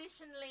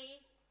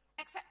unconditionally,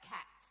 except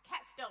cats.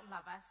 Cats don't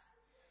love us.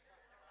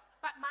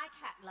 But my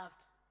cat loved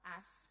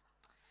us.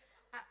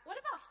 What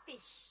about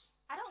fish?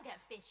 I don't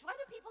get fish. Why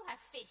do people have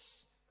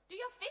fish? Do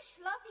your fish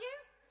love you?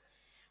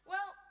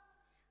 Well,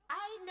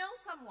 I know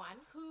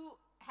someone who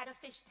had a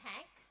fish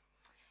tank,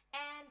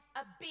 and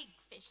a big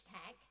fish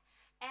tank,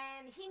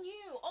 and he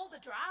knew all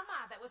the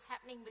drama that was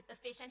happening with the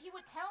fish, and he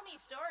would tell me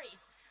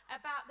stories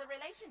about the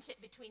relationship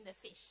between the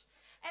fish.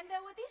 And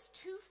there were these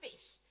 2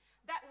 fish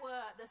that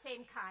were the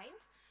same kind.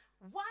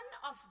 One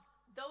of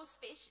those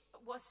fish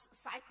was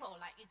psycho,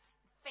 like its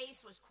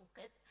face was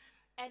crooked,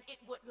 and it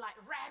would like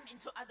ram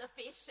into other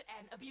fish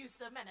and abuse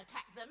them and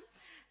attack them.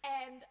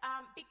 And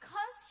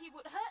because he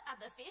would hurt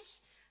other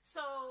fish,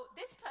 so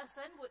this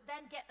person would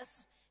then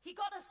he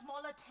got a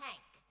smaller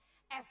tank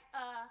as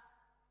a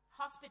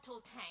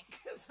hospital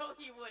tank. So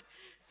he would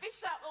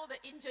fish out all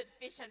the injured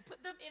fish and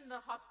put them in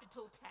the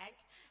hospital tank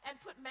and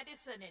put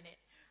medicine in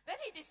it. Then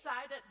he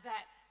decided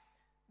that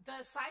the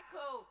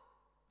psycho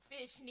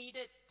fish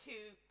needed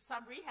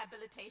some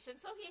rehabilitation,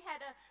 so he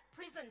had a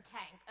prison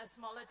tank, a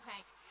smaller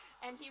tank,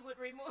 and he would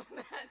remove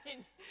that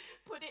and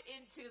put it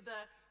into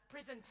the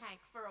prison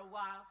tank for a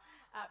while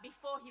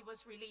before he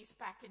was released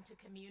back into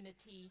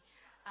community,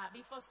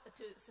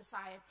 to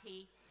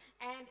society.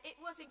 And it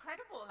was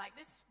incredible. Like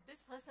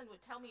this person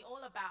would tell me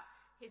all about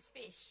his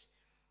fish.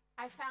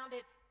 I found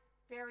it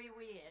very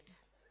weird.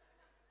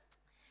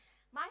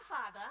 My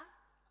father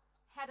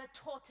had a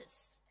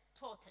tortoise.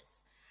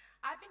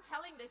 I've been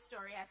telling this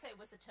story. I said it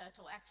was a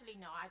turtle. Actually,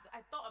 no,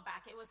 I thought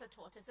back. It was a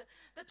tortoise.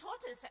 The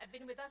tortoise had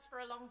been with us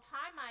for a long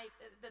time.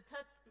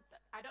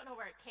 I don't know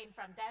where it came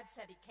from. Dad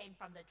said it came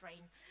from the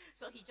drain,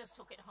 so he just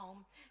took it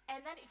home. And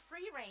then it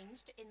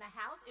free-ranged in the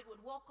house. It would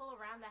walk all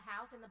around the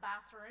house in the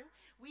bathroom.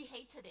 We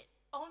hated it.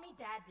 Only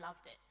Dad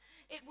loved it.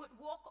 It would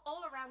walk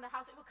all around the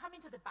house. It would come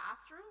into the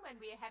bathroom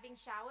when we were having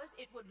showers.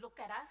 It would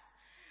look at us.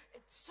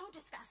 It's so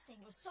disgusting.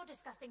 It was so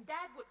disgusting.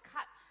 Dad would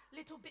cut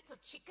little bits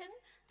of chicken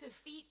to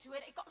feed to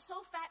it. It got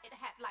so fat, it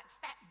had like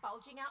fat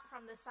bulging out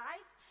from the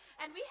sides.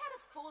 And we had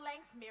a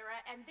full-length mirror,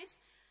 and this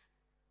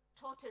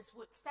tortoise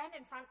would stand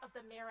in front of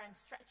the mirror and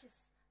stretch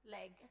his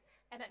leg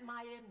and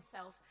admire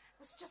himself.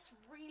 It was just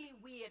really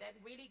weird and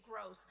really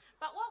gross.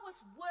 But what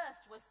was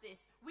worst was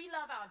this. We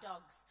love our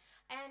dogs.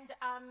 And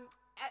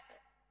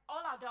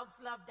all our dogs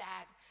love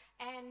Dad.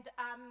 And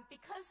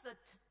because the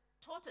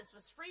tortoise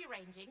was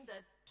free-ranging,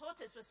 the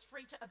tortoise was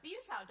free to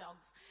abuse our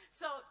dogs.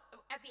 So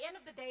at the end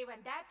of the day,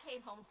 when Dad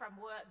came home from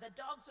work, the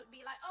dogs would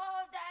be like,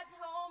 oh, Dad's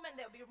home, and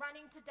they'll be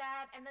running to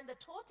Dad, and then the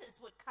tortoise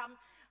would come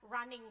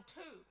running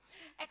too.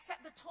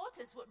 Except the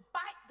tortoise would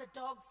bite the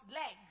dog's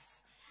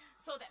legs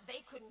so that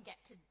they couldn't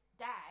get to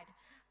Dad.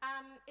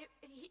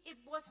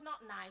 It was not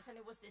nice, and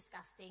it was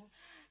disgusting.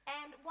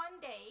 And one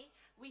day,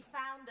 we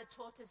found the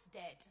tortoise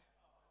dead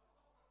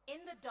in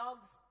the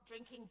dog's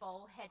drinking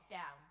bowl, head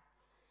down.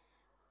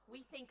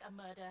 We think a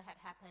murder had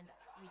happened.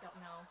 We don't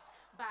know.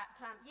 But,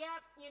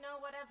 yeah, you know,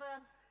 whatever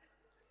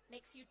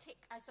makes you tick,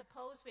 I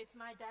suppose, with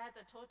my dad,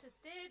 the tortoise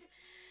did.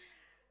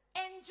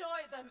 Enjoy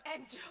them.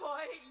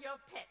 Enjoy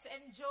your pets.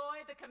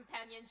 Enjoy the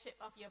companionship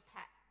of your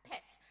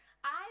pets.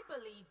 I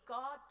believe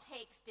God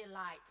takes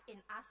delight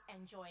in us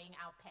enjoying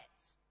our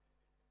pets.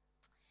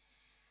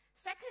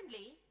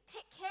 Secondly,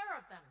 take care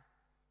of them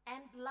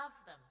and love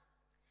them.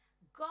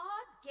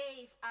 God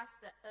gave us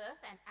the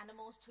earth and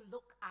animals to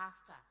look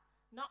after,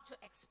 not to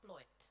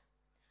exploit.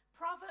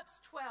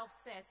 Proverbs 12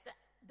 says that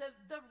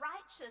the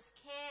righteous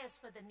cares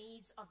for the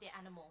needs of the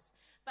animals,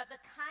 but the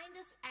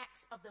kindest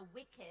acts of the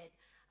wicked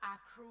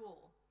are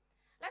cruel.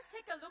 Let's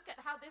take a look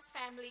at how this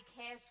family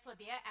cares for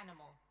their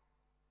animal.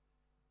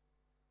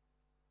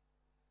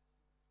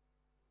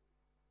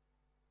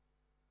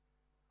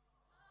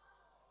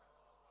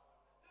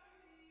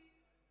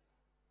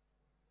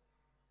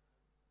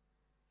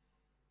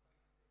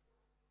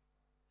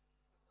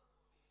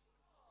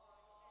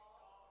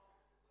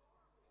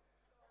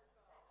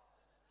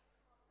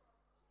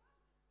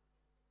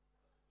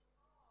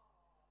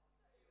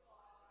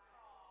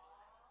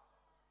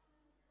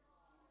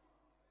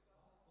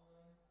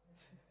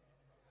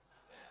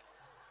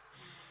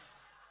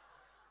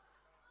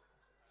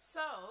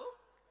 So,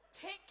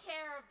 take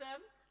care of them,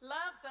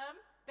 love them,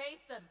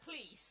 bathe them,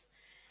 please.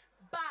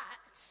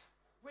 But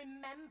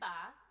remember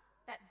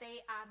that they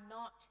are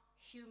not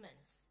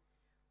humans.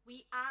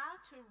 We are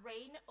to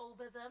reign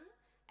over them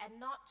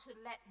and not to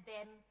let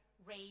them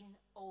reign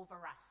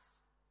over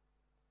us.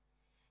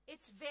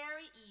 It's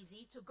very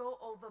easy to go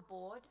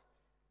overboard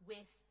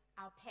with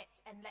our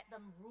pets and let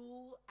them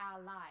rule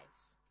our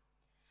lives.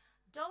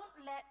 Don't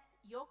let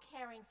your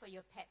caring for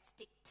your pets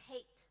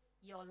dictate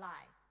your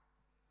life.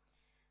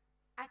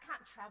 I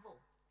can't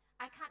travel.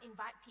 I can't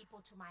invite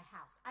people to my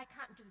house. I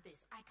can't do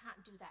this. I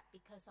can't do that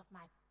because of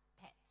my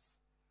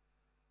pets.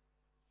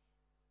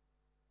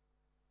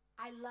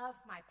 I love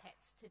my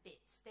pets to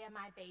bits. They're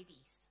my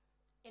babies.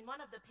 In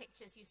one of the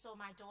pictures, you saw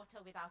my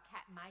daughter with our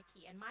cat,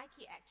 Mikey, and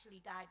Mikey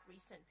actually died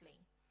recently.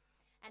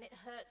 And it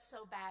hurts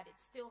so bad. It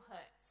still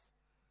hurts.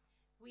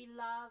 We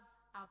love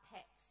our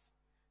pets.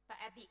 But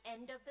at the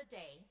end of the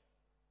day,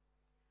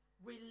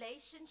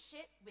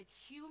 relationship with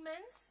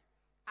humans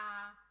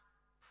are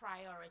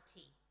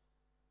priority.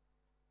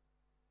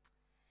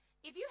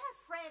 If you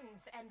have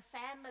friends and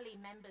family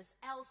members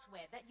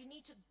elsewhere that you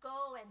need to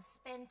go and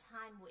spend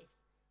time with,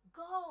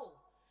 go.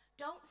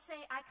 Don't say,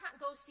 I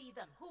can't go see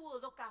them. Who will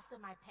look after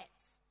my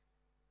pets?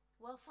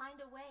 Well,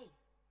 find a way.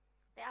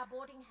 There are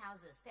boarding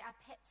houses. There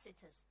are pet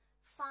sitters.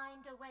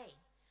 Find a way.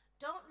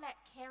 Don't let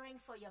caring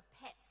for your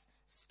pets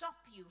stop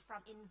you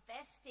from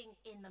investing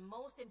in the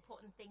most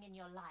important thing in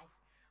your life,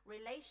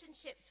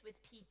 relationships with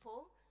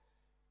people,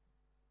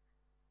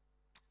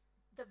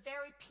 the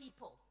very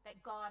people that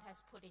God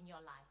has put in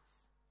your lives.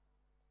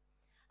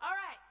 All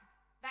right,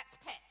 that's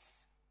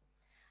pets.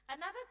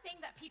 Another thing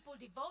that people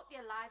devote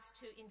their lives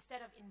to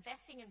instead of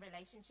investing in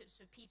relationships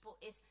with people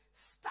is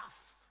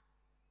stuff.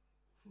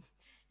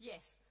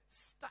 Yes,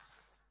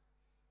 stuff.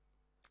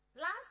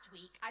 Last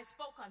week, I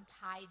spoke on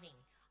tithing,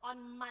 on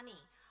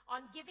money,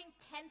 on giving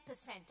 10%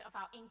 of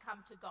our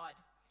income to God.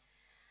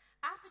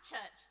 After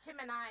church, Tim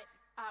and I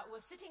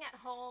were sitting at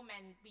home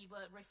and we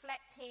were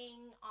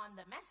reflecting on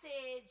the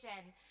message,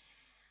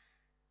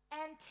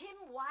 and Tim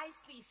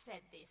wisely said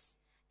this.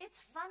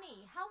 It's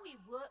funny how we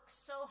work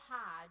so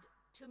hard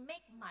to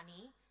make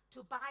money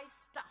to buy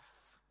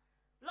stuff,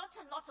 lots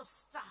and lots of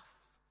stuff,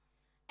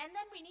 and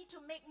then we need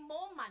to make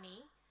more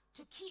money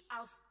to keep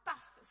our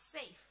stuff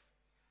safe.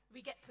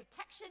 We get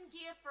protection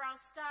gear for our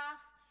stuff,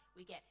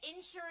 we get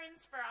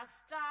insurance for our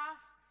stuff,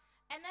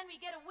 and then we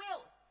get a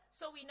will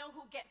so we know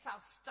who gets our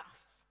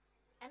stuff.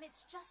 And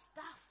it's just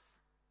stuff.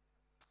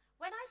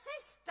 When I say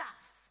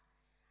stuff,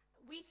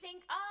 we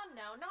think, oh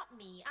no, not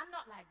me, I'm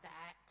not like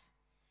that.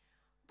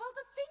 Well,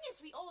 the thing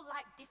is, we all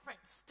like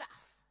different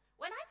stuff.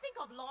 When I think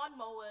of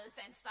lawnmowers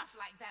and stuff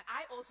like that,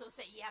 I also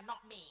say, yeah,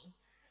 not me.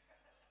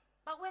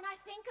 But when I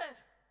think of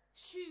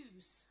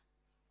shoes,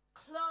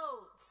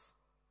 clothes,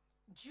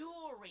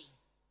 jewelry,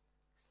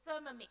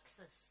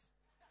 Thermomixes,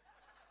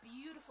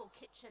 beautiful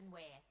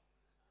kitchenware,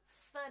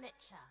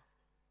 furniture,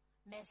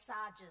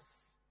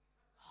 massages,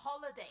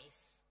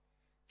 holidays,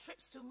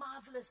 trips to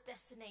marvelous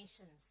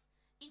destinations,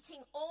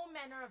 eating all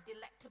manner of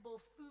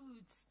delectable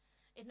foods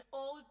in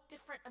all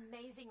different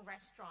amazing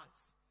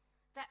restaurants.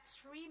 That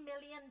 $3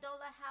 million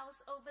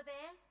house over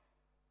there,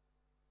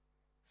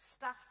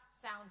 stuff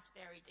sounds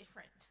very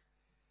different.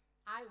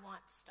 I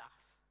want stuff.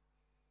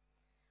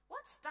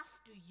 What stuff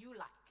do you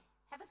like?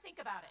 Have a think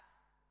about it.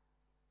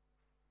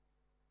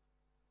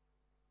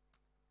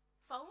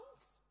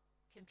 Phones,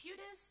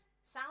 computers,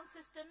 sound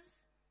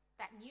systems,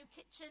 that new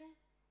kitchen,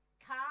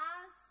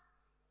 cars,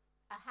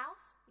 a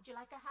house. Would you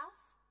like a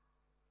house?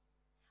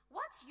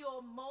 What's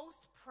your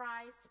most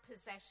prized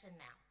possession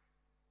now?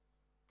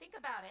 Think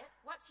about it.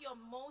 What's your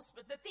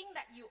the thing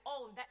that you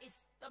own that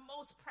is the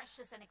most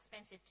precious and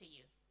expensive to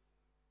you?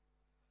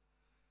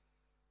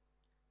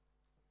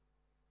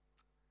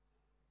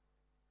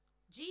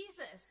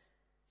 Jesus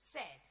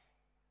said,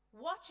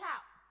 watch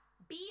out,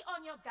 be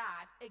on your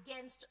guard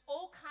against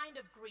all kind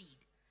of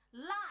greed.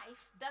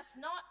 Life does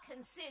not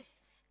consist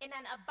in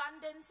an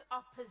abundance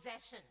of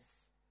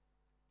possessions.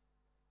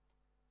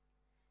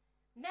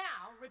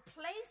 Now,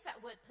 replace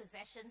that word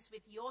possessions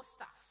with your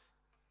stuff.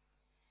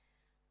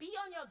 Be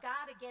on your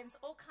guard against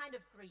all kind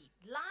of greed.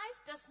 Life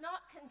does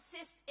not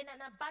consist in an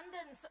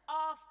abundance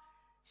of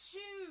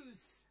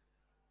shoes,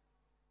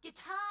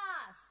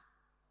 guitars,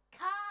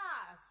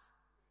 cars.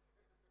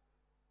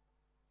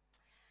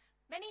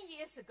 Many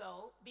years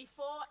ago,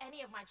 before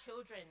any of my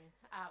children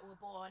were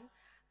born,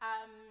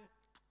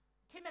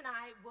 Tim and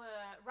I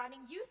were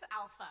running Youth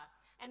Alpha.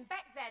 And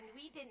back then,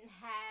 we didn't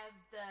have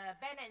the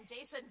Ben and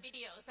Jason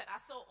videos that are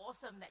so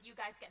awesome that you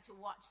guys get to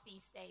watch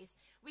these days.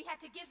 We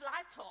had to give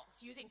live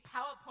talks using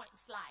PowerPoint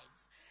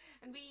slides.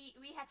 And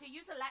we had to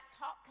use a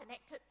laptop,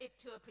 connect it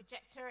to a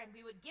projector, and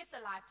we would give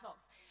the live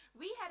talks.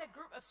 We had a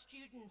group of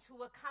students who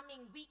were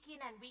coming week in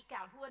and week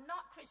out, who were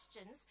not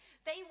Christians.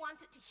 They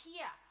wanted to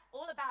hear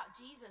all about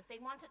Jesus. They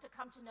wanted to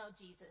come to know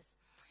Jesus.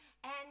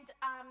 And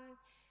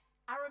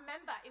I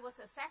remember it was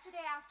a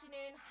Saturday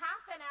afternoon,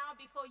 half an hour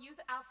before Youth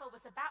Alpha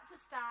was about to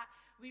start,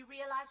 we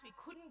realized we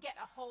couldn't get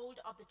a hold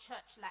of the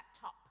church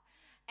laptop.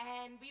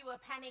 And we were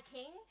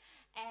panicking,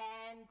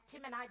 and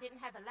Tim and I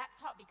didn't have a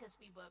laptop because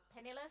we were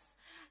penniless.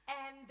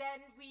 And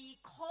then we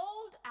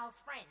called our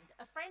friend.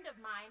 A friend of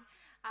mine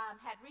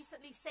had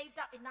recently saved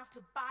up enough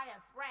to buy a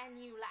brand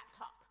new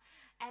laptop.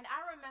 And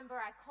I remember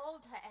I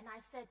called her and I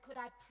said, could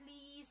I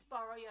please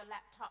borrow your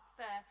laptop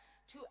for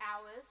 2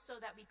 hours so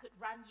that we could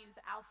run Youth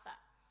Alpha?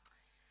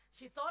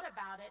 She thought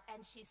about it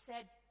and she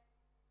said,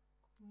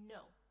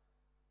 no.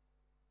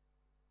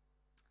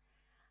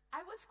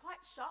 I was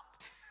quite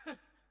shocked.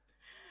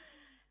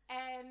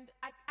 And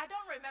I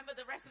don't remember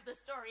the rest of the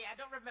story. I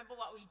don't remember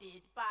what we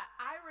did. But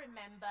I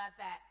remember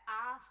that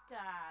after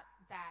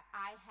that,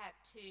 I had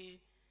to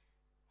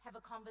have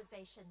a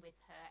conversation with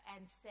her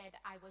and said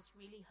I was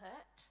really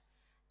hurt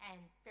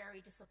and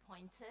very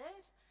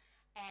disappointed.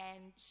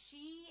 And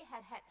she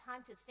had had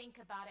time to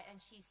think about it, and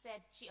she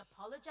said she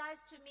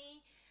apologized to me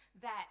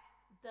that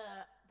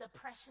the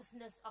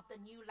preciousness of the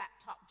new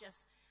laptop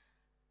just,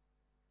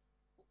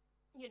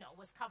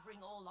 was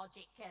covering all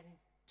logic and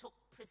took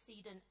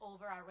precedent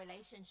over our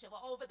relationship, or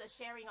over the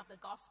sharing of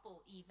the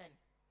gospel even.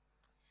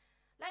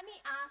 Let me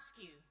ask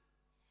you,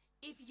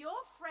 if your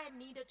friend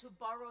needed to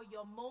borrow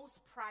your most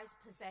prized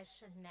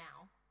possession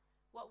now,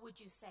 what would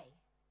you say?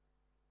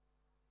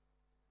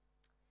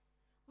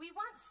 We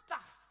want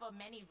stuff for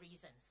many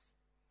reasons.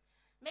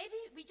 Maybe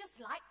we just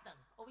like them,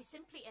 or we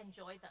simply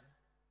enjoy them.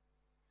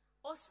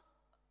 Or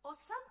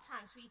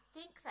sometimes we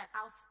think that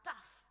our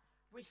stuff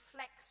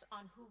reflects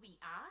on who we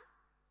are.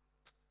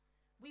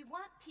 We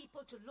want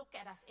people to look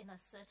at us in a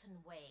certain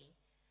way.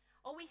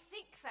 Or we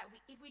think that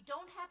if we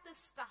don't have this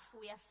stuff,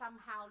 we are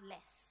somehow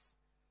less.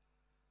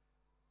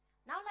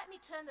 Now let me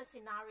turn the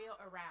scenario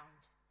around.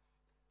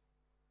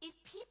 If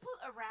people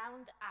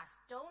around us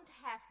don't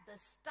have the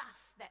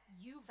stuff that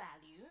you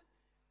value,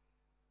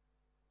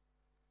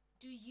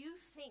 do you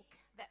think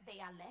that they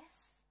are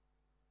less?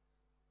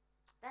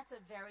 That's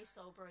a very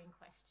sobering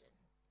question.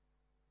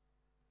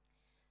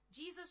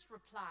 Jesus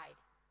replied,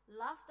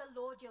 love the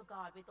Lord your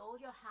God with all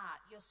your heart,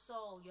 your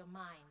soul, your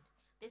mind.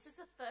 This is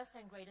the first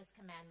and greatest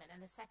commandment,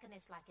 and the second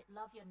is like it.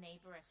 Love your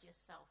neighbor as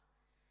yourself.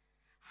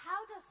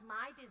 How does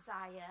my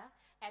desire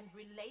and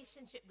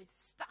relationship with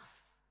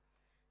stuff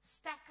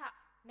stack up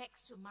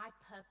next to my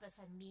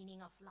purpose and meaning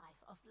of life,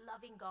 of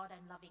loving God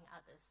and loving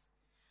others?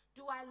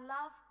 Do I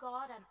love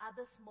God and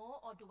others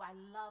more, or do I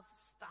love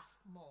stuff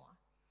more?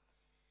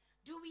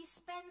 Do we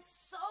spend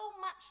so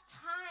much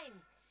time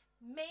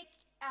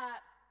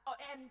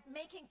and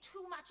making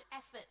too much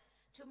effort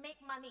to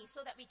make money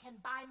so that we can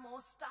buy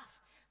more stuff,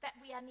 that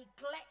we are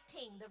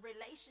neglecting the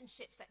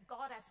relationships that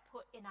God has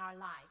put in our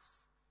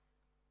lives.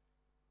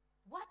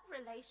 What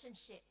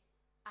relationship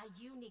are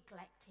you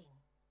neglecting?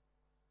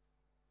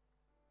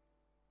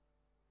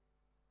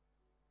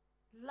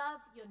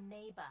 Love your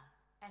neighbor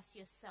as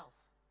yourself.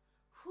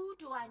 Who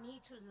do I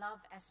need to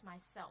love as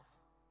myself?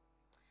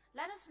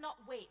 Let us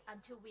not wait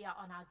until we are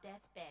on our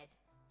deathbed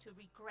to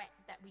regret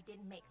that we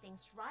didn't make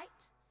things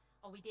right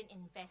or we didn't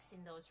invest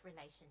in those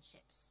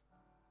relationships.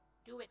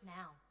 Do it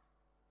now.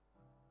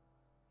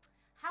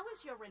 How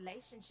is your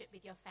relationship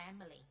with your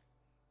family,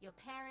 your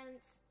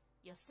parents,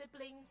 your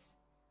siblings?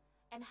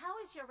 And how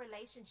is your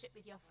relationship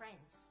with your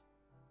friends?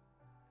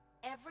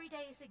 Every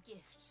day is a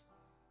gift,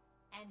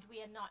 and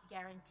we are not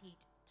guaranteed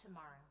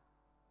tomorrow.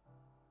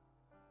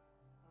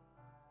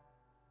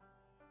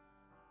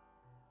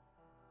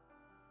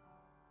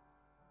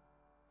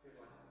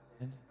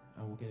 And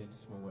I will get into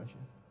small worship.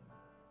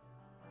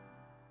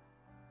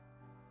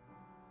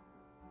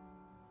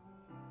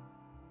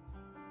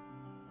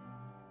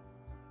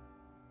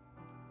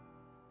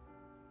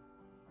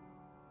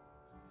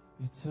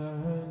 You're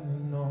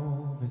turning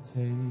over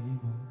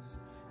tables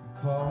and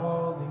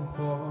calling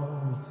for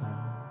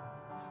return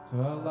to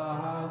our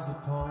lives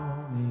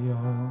upon the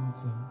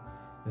altar,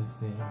 the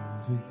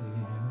things we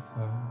did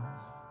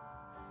first.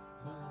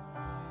 You're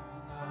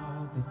living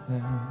out the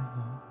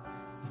temple,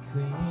 you're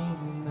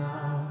cleaning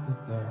out the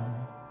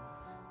dirt,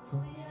 for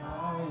we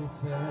are your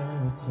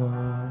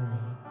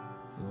territory,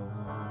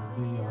 Lord,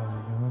 we are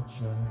your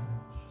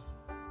church.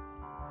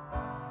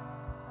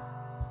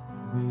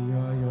 We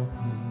are your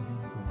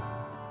people,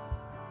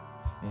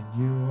 and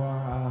you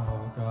are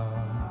our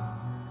God.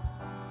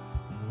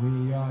 And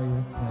we are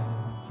your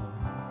temple,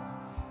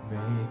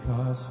 make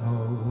us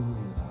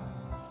holy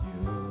like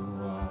you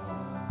are.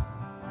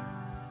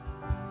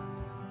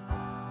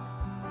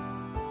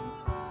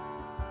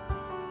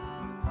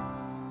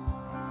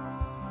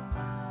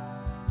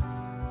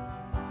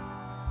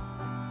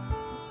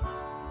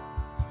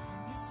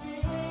 You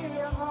see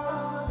a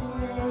holy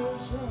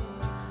nation,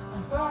 a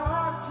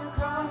flock to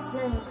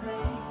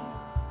consecrate,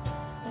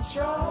 a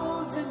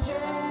chosen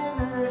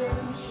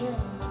generation,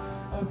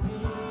 a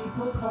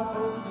people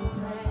called to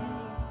pray.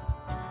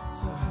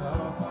 So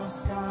help us,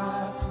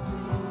 God, to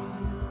please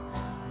you,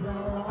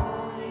 where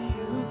only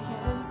you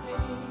can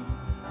see.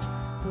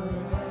 For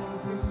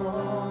every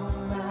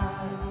moment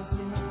matters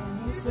in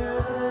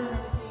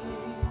eternity.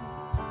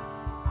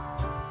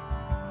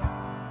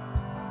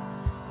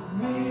 And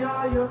we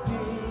are your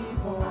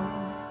people,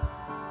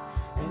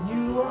 and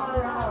you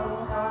are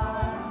our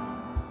God.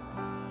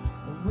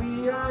 And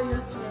we are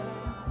your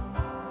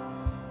temple,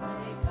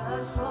 make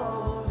us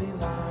holy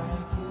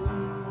like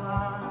you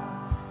are.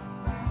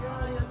 We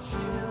are your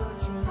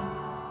children,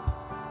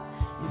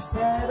 you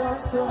set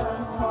us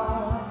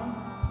apart.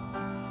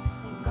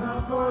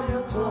 Come for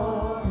your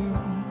glory,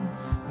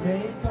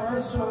 make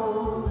us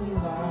holy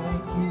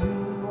like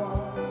you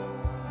are.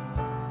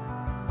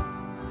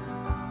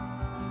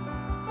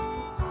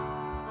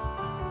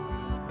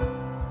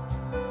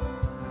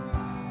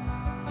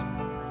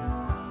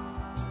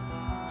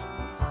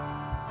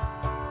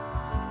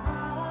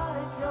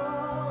 Like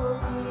your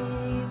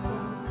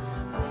people,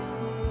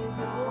 with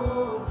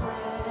your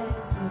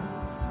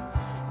presence,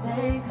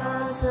 make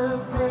us a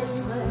place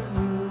where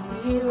you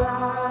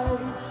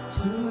delight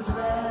to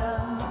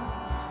dwell.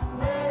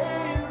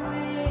 May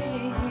we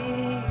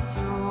heed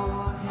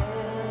your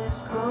head's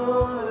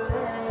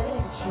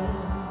correction.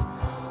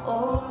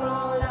 Oh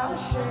Lord, our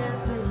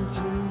shepherd,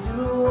 you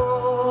do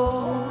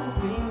all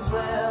things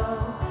well.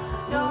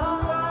 Your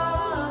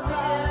love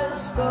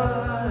is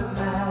firm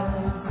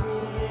as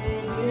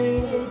it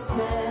is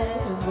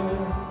tender,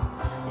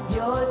 and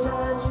your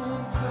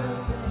judgment's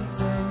perfect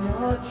and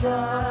your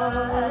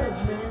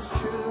judgment's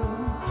true.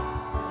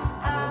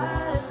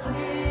 As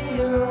we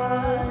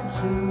run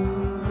to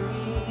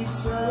we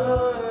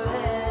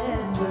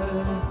surrender,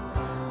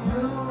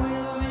 you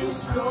will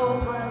restore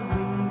when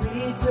we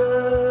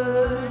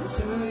return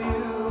to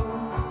you.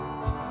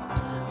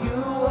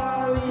 You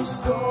are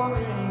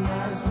restoring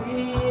as we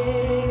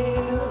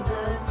yield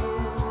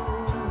anew.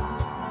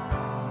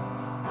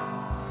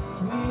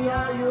 We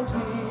are your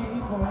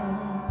people,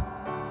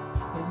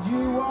 and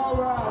you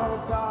are our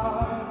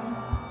God.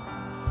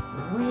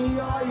 We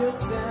are your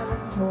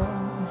temple,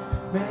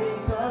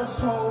 make us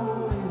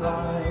holy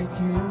like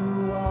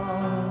you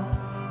are.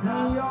 We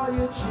are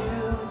your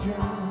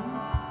children,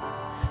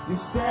 you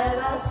set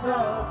us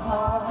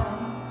apart.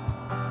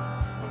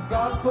 And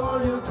God,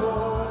 for your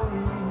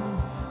glory,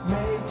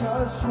 make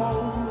us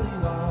holy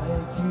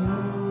like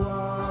you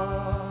are.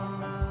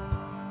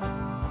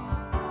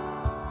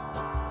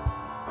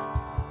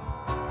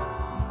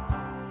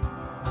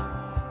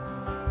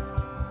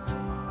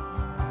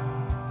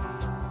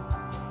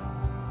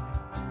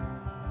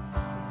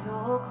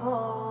 You're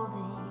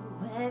calling,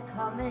 we're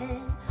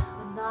coming,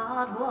 we're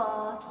not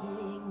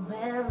walking,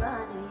 we're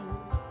running.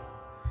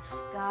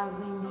 God,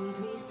 we need,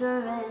 we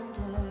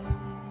surrender.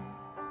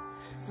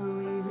 So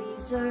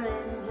we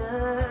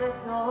surrender. If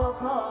you're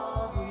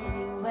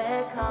calling,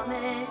 we're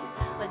coming.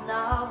 We're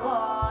not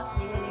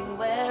walking,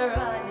 we're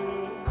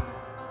running.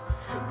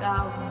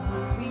 God,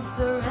 we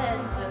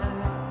surrender.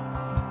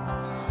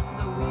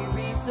 So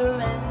we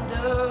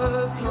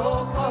surrender. If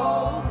you're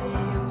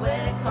calling,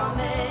 we're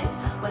coming.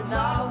 We're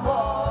not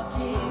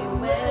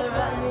walking, we're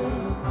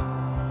running.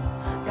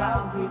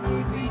 God,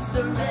 we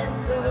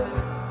surrender.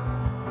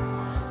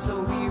 So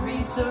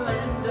we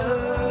surrender.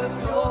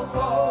 If you're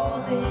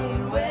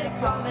calling, we're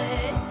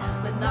coming.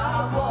 We're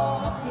not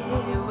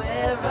walking,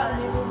 we're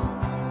running.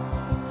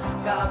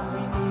 God,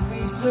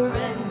 we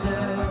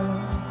surrender.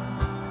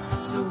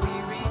 So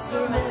we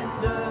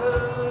surrender.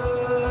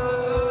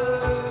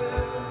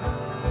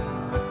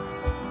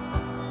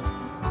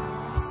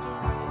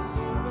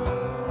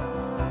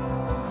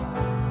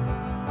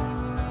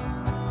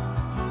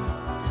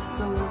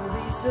 So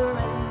we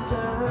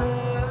surrender.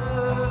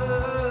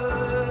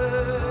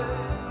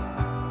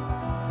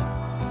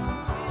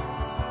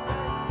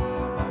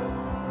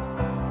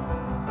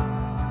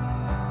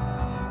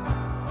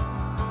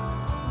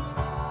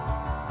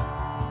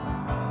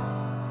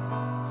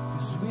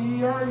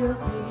 We are your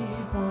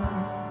people,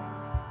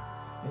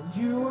 and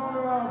you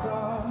are our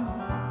God,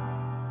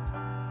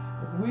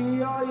 and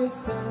we are your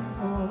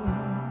temple.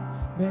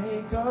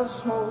 Make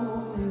us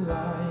holy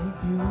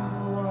like you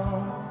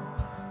are.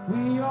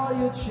 We are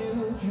your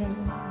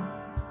children,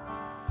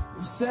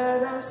 you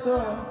set us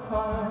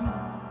apart,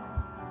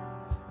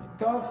 and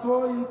God,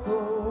 for your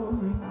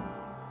glory,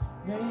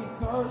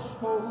 make us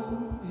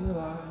holy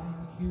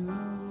like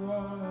you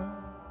are.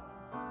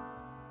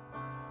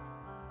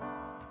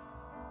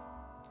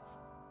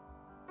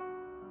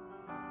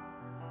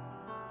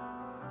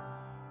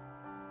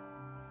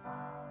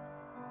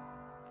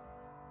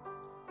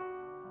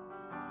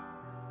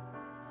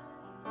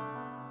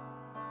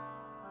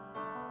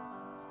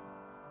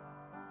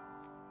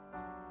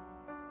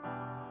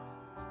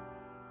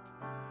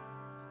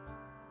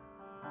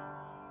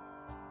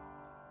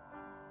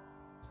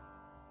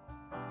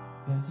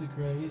 There's a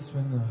grace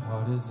when the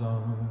heart is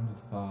under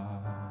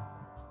fire,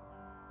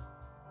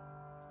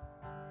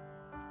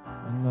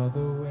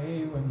 another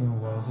way when the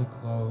walls are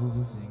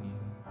closing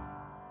in.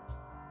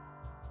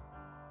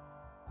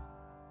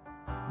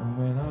 And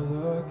when I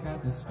look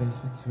at the space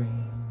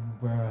between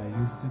where I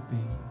used to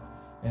be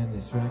and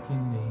this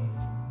reckoning,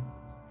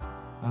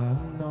 I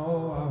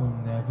know I will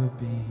never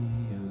be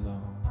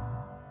alone.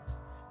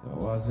 There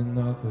was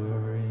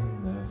another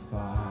in the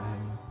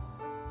fight,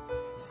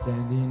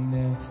 standing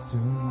next to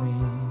me.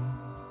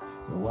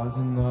 There was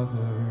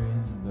another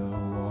in the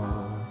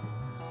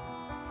waters,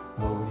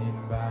 holding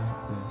back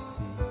the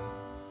sea.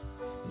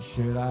 And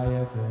should I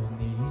ever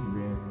need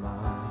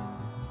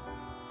reminder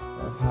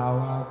of how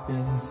I've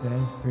been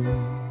set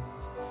free,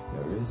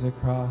 there is a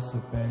cross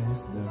that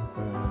bears the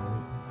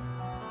burden,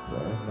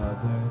 where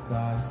another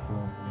died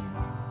for me.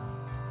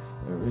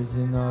 There is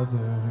another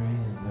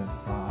in the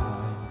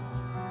fire.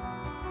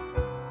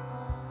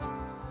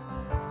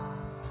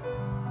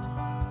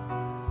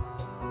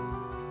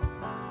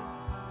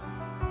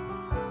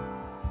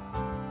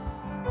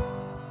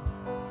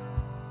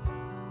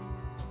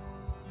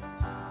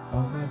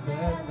 All my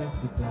dead left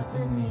for dead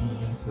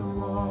beneath the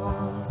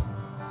waters.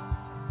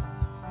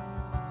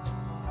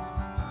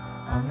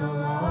 I'm no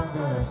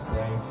longer a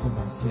slave to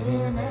my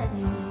sin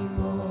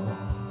anymore.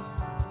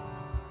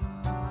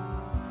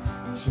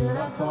 And should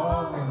I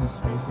fall in the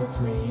space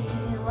between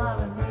what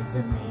remains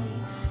of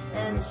me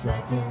and this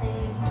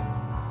reckoning,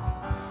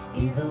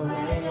 either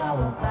way I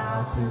will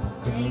bow to the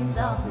things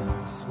of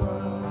this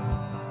world.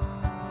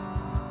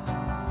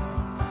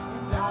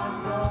 And I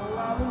know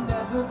I will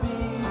never be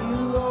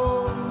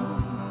alone.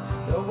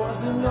 There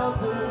was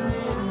another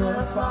in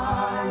the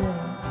fire,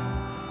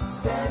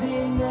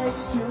 standing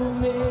next to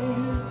me.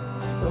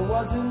 There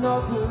was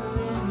another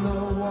in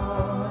the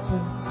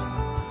waters,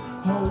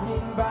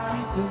 holding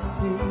back the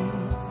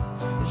seas.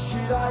 And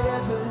should I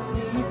ever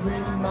need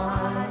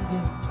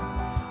reminding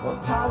what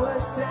power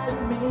set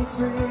me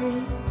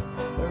free,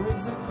 there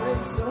is a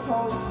grace that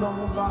holds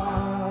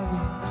nobody.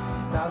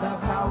 Now that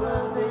power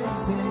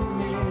lives in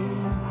me.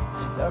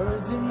 There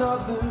is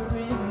another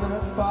in the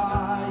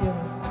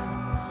fire.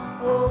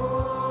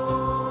 Oh,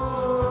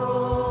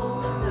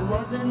 there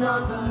was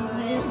another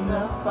in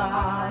the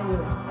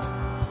fire.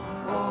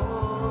 Oh,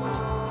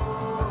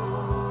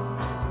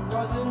 there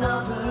was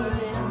another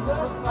in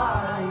the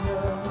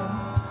fire.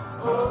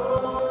 Oh,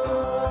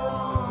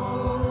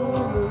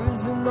 there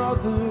is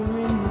another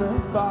in the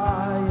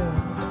fire.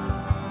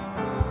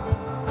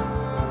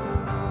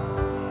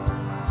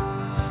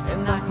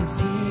 And I can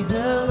see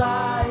the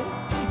light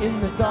in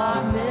the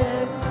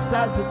darkness.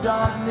 As the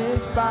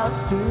darkness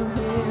bows to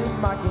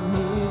him, I can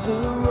hear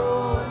the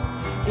roar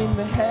in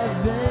the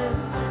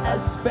heavens.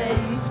 As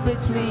space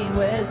between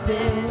wears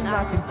thin,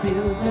 I can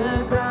feel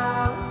the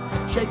ground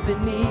shake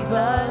beneath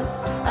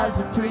us as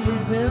the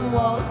prison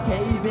walls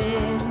cave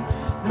in.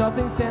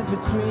 Nothing stands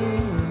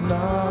between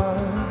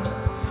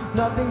us.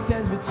 Nothing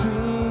stands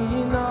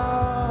between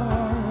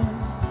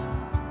us.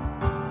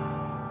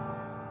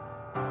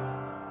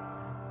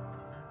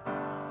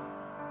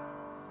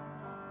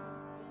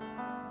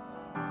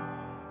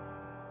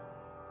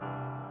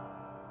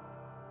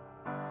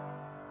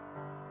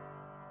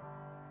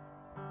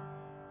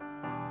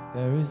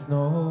 There is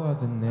no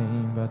other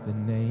name but the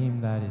name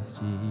that is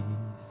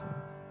Jesus.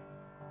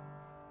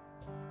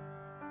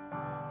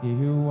 He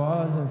who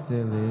was and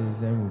still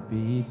is and will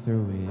be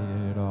through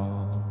it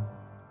all.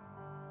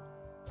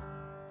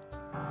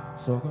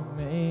 So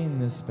remain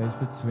the space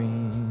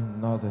between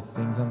all the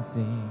things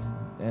unseen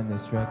and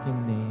this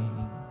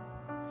reckoning.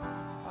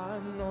 I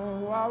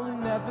know I will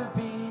never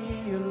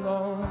be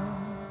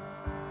alone.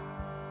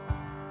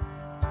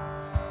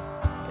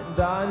 And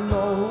I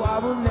know I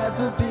will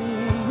never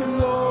be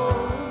alone.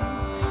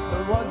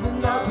 There was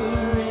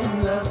another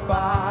in the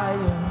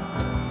fire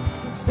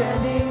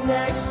standing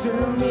next to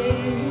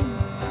me.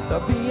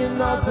 There'll be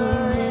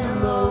another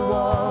in the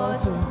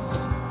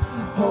waters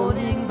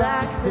holding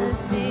back the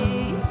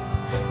seas.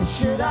 And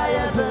should I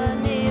ever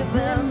need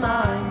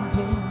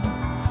reminding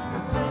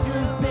of who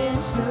you've been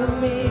to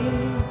me,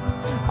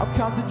 I'll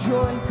count the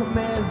joy come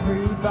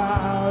every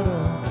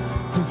battle,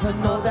 'cause I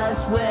know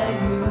that's where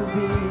you'll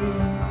be.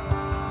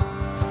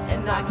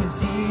 And I can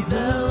see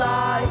the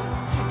light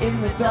in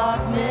the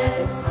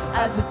darkness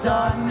as the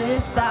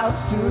darkness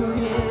bows to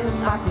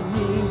him. I can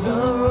hear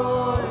the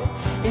roar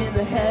in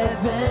the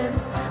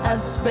heavens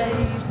as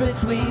space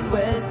between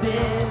wears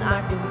thin.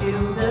 I can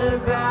feel the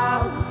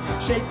ground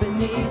shake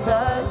beneath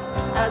us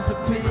as the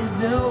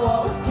prison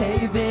walls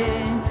cave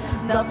in.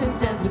 Nothing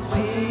stands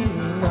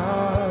between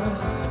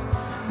us.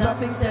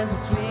 Nothing stands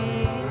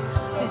between.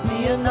 There'll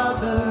be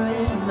another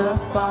in the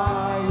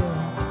fire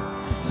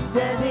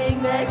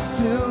standing next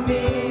to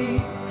me.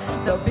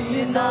 There'll be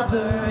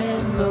another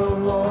in the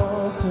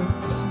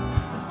waters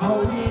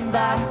holding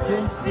back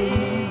the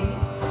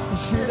seas. And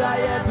should I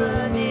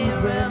ever need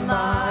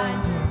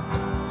reminding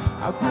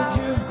how good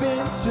you've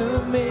been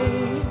to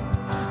me,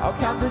 I'll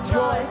count the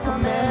joy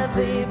come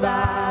every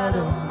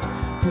battle,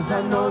 'cause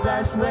I know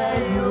that's where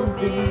you'll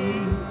be.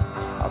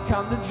 I'll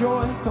count the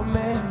joy come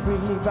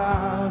every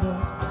battle,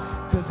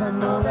 'cause I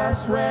know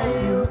that's where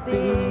you'll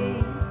be.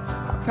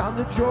 I'll count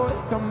the joy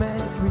come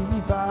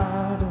every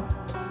battle,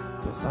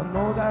 'cause I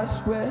know that's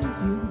where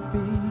you'll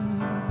be.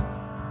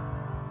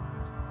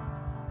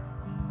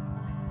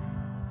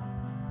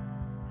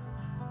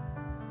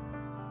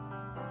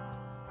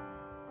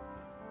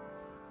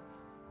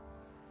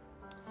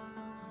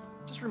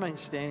 Just remain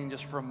standing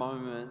just for a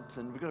moment,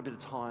 and we've got a bit of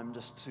time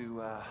just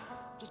to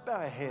just bow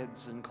our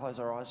heads and close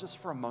our eyes just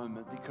for a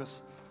moment,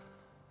 because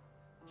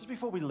just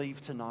before we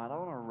leave tonight, I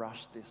don't want to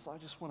rush this. I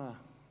just want to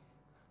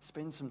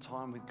spend some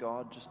time with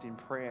God just in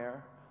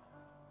prayer.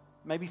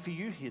 Maybe for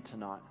you here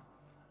tonight.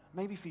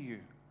 Maybe for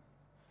you.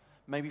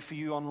 Maybe for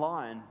you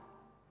online.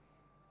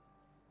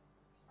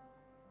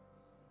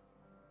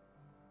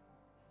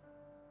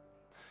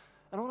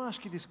 And I want to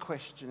ask you this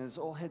question as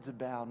all heads are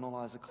bowed and all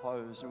eyes are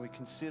closed, and we're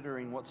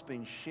considering what's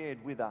been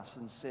shared with us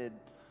and said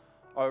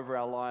over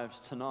our lives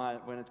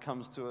tonight when it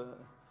comes to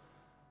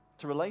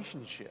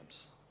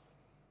relationships.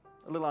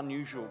 A little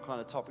unusual kind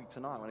of topic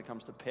tonight when it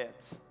comes to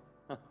pets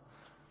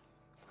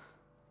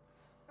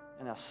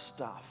and our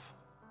stuff.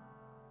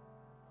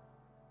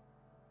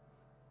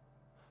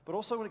 But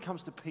also when it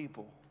comes to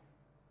people.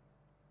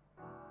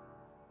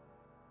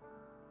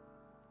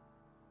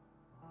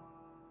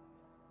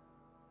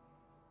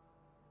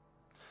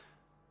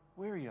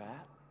 Where are you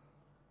at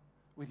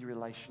with your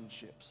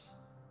relationships?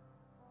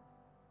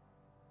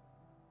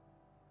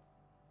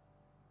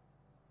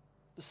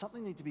 Does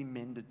something need to be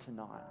mended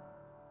tonight?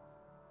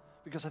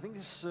 Because I think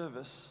this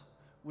service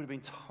would have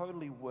been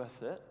totally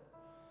worth it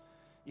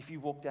if you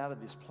walked out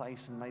of this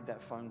place and made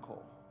that phone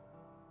call.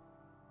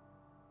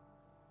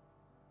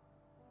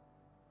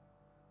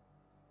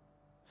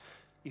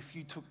 If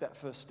you took that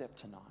first step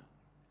tonight,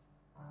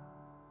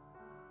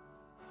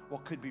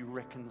 what could be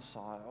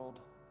reconciled?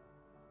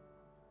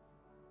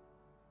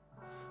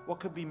 What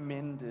could be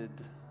mended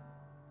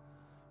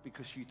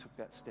because you took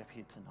that step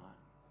here tonight?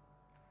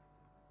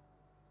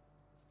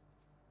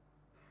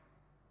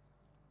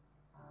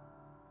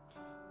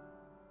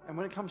 And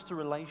when it comes to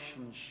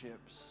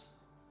relationships,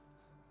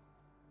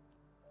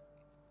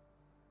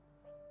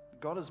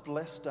 God has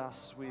blessed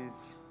us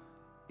with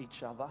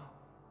each other.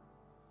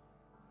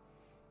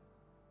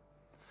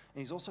 And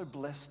He's also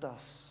blessed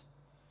us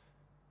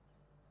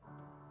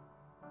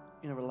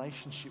in a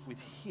relationship with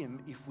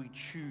Him if we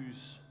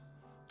choose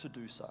to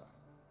do so.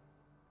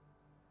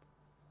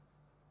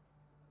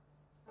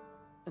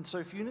 And so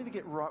if you need to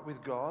get right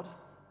with God,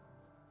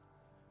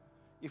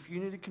 if you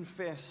need to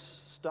confess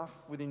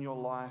stuff within your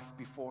life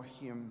before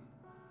Him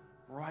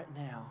right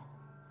now,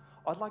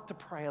 I'd like to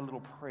pray a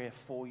little prayer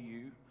for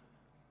you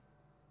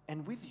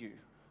and with you.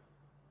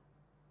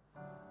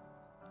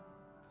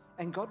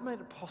 And God made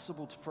it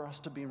possible for us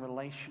to be in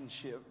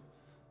relationship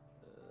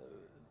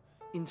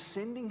in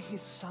sending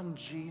His Son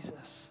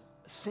Jesus,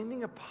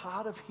 sending a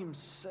part of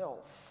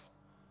Himself.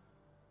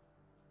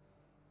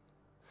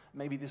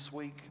 Maybe this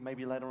week,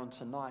 maybe later on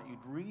tonight,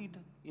 you'd read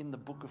in the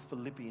book of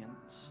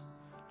Philippians,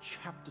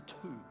 chapter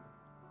 2,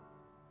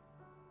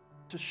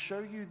 to show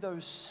you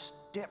those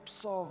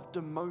steps of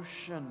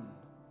demotion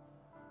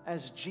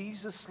as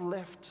Jesus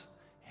left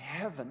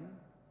heaven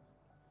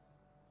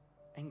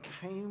and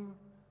came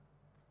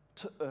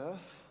to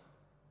earth,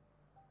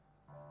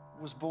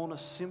 was born in a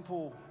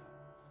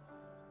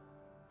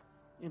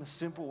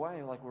simple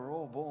way, like we're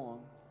all born,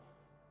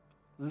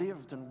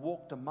 lived and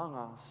walked among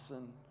us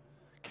and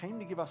came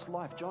to give us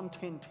life. John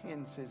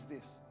 10:10 says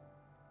this,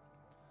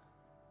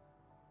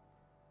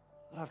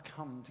 that I've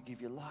come to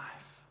give you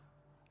life,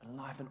 and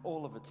life in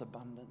all of its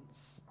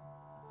abundance.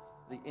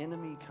 The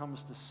enemy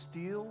comes to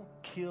steal,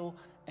 kill,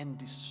 and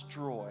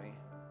destroy.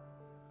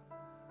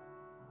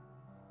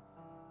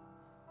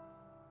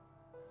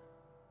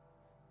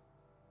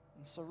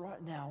 And so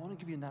right now, I want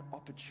to give you that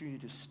opportunity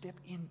to step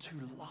into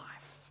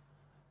life,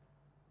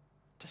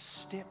 to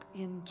step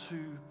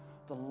into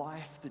the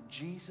life that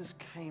Jesus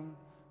came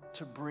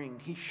to bring.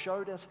 He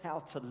showed us how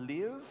to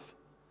live.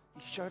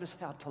 He showed us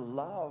how to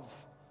love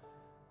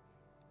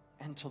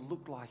and to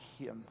look like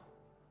Him.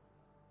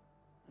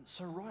 And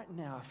so right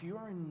now, if you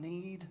are in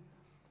need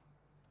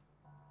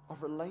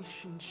of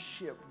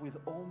relationship with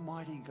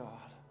Almighty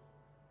God,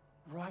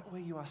 right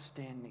where you are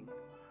standing,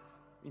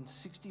 in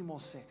 60 more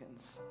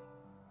seconds,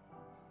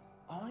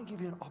 I want to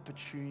give you an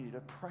opportunity to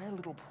pray a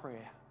little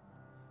prayer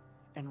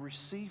and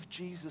receive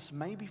Jesus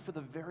maybe for the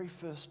very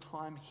first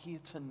time here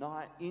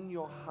tonight in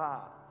your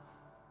heart.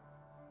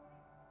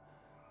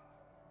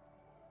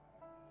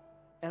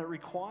 And it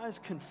requires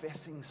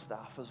confessing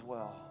stuff as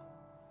well.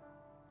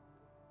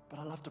 But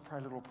I love to pray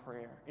a little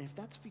prayer. And if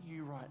that's for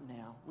you right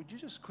now, would you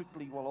just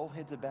quickly, while all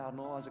heads are bowed and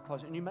all eyes are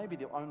closed, and you may be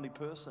the only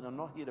person, I'm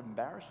not here to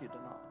embarrass you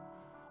tonight.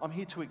 I'm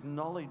here to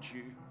acknowledge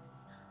you.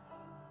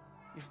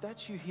 If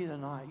that's you here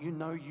tonight, you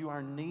know you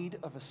are in need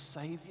of a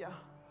Savior.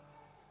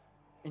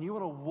 And you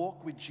want to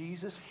walk with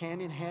Jesus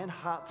hand in hand,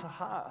 heart to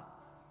heart.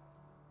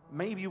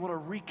 Maybe you want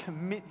to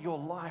recommit your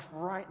life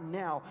right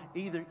now,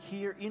 either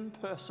here in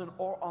person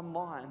or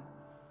online.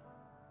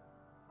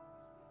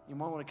 You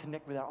might want to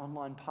connect with our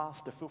online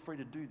pastor. Feel free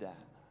to do that.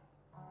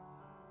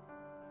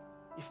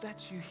 If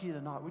that's you here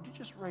tonight, would you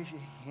just raise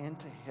your hand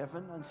to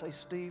heaven and say,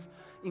 Steve,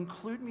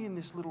 include me in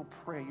this little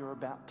prayer you're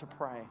about to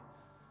pray.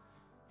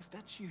 If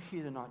that's you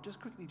here tonight, just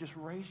quickly just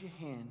raise your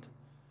hand.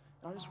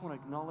 And I just want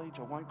to acknowledge,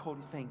 I won't call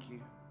you, thank you.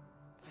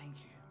 Thank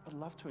you. I'd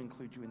love to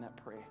include you in that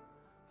prayer.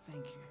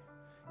 Thank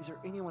you. Is there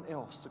anyone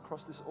else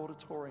across this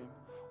auditorium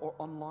or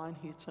online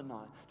here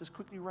tonight? Just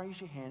quickly raise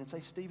your hand and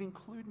say, Steve,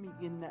 include me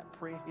in that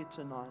prayer here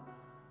tonight.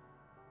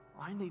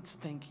 I need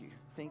thank you.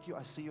 Thank you.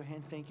 I see your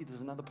hand. Thank you. There's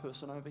another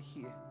person over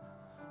here.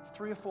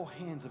 3 or 4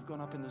 hands have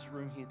gone up in this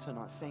room here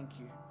tonight. Thank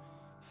you.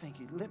 Thank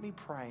you. Let me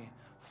pray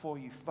for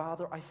you.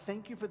 Father, I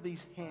thank you for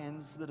these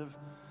hands that have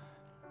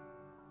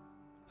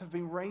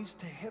been raised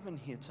to heaven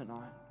here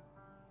tonight.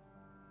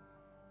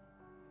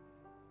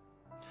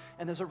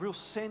 And there's a real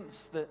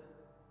sense that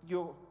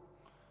you're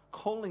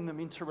calling them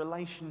into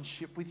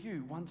relationship with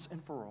you once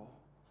and for all.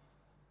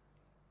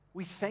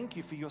 We thank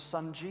you for your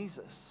Son,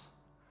 Jesus.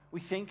 We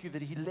thank you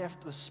that He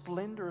left the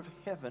splendor of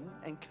heaven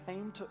and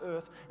came to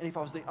earth. And if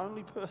I was the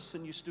only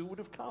person, you still would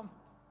have come.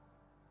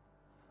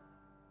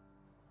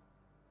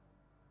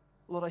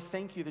 Lord, I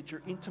thank you that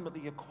you're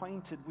intimately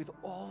acquainted with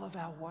all of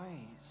our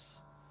ways.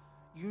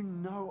 You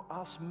know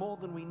us more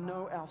than we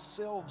know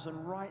ourselves.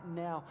 And right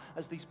now,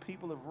 as these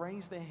people have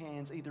raised their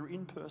hands, either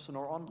in person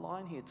or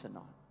online here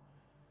tonight,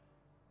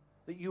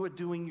 that you are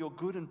doing your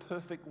good and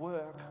perfect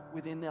work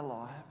within their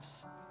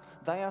lives.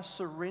 They are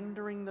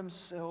surrendering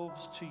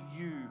themselves to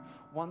you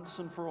once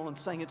and for all and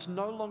saying, it's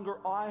no longer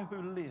I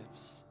who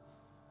lives,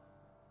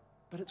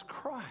 but it's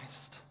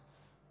Christ.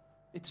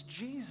 It's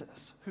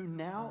Jesus who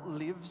now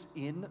lives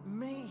in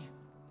me.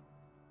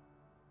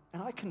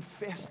 And I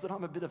confess that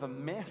I'm a bit of a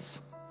mess.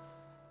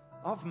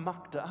 I've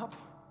mucked up.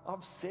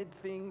 I've said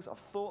things. I've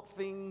thought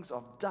things.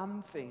 I've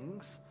done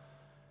things.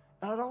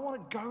 And I don't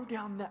want to go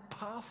down that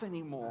path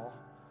anymore.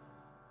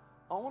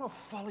 I want to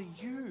follow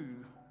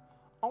you.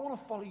 I want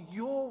to follow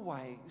your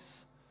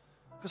ways,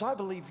 because I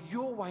believe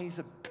your ways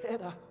are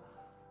better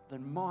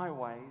than my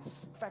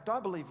ways. In fact, I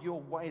believe your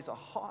ways are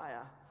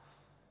higher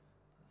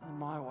than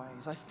my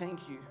ways. I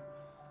thank you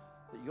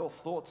that your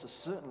thoughts are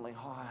certainly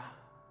higher.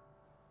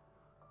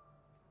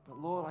 But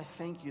Lord, I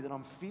thank you that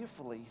I'm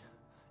fearfully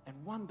and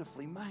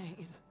wonderfully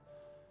made,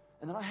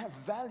 and that I have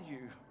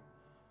value,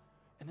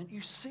 and that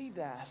you see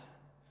that.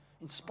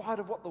 In spite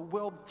of what the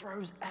world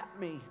throws at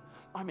me,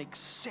 I'm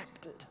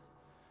accepted,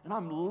 and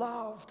I'm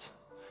loved,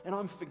 and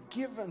I'm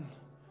forgiven,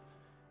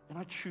 and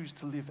I choose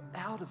to live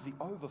out of the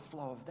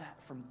overflow of that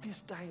from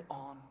this day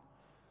on.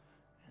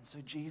 And so,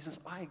 Jesus,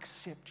 I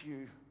accept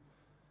you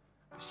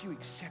because you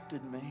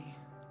accepted me,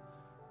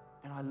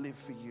 and I live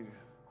for you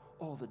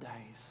all the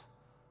days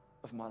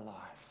of my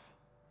life.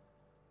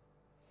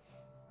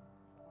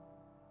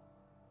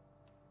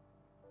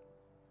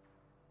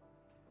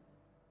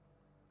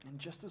 And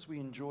just as we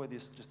enjoy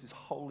this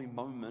holy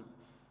moment,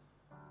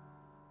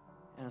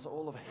 and as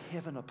all of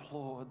heaven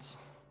applauds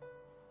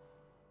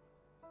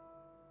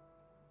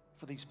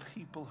for these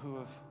people who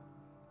have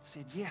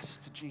said yes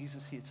to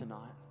Jesus here tonight,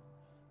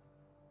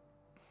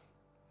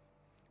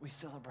 we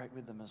celebrate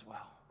with them as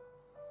well.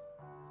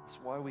 It's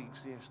why we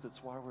exist.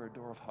 It's why we're a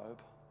door of hope.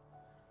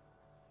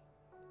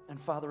 And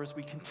Father, as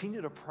we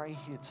continue to pray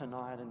here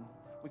tonight, and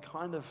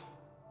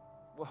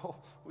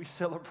we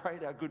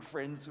celebrate our good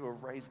friends who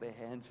have raised their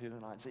hands here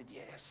tonight and said,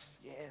 yes,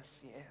 yes,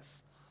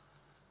 yes.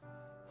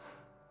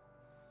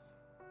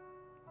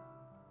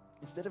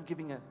 Instead of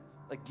giving a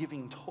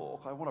giving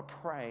talk, I want to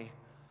pray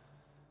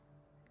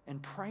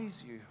and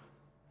praise you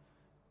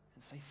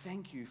and say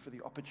thank you for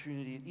the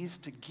opportunity it is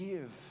to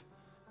give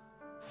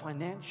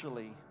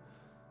financially.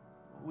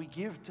 We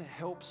give to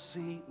help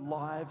see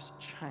lives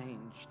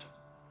changed.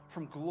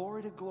 From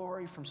glory to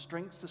glory, from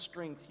strength to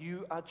strength,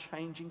 you are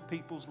changing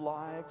people's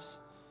lives,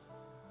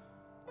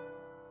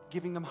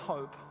 giving them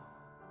hope,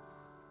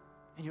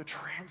 and you're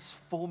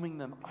transforming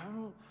them.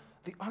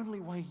 The only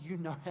way you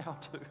know how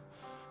to.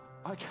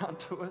 I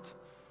can't do it.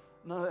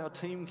 No, our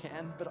team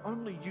can, but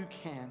only you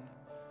can.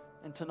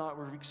 And tonight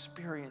we've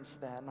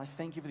experienced that, and I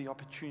thank you for the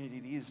opportunity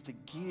it is to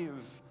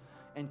give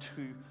and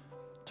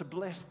to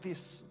bless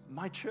this,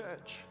 my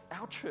church,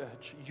 our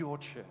church, your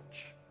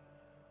church,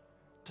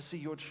 to see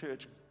your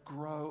church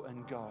grow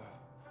and go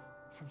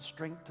from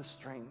strength to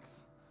strength.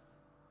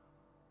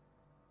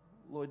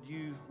 Lord,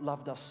 you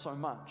loved us so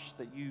much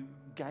that you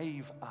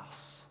gave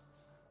us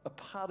a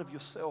part of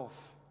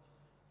yourself.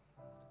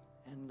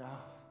 And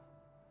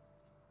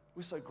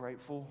we're so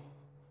grateful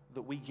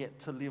that we get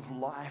to live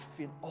life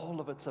in all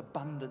of its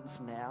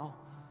abundance now.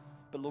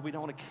 But Lord, we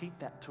don't want to keep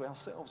that to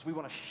ourselves. We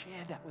want to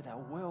share that with our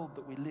world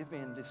that we live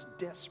in, this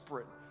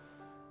desperate,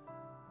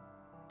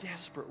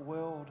 desperate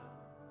world.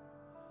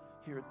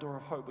 Here at Door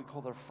of Hope, we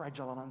call it a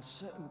fragile and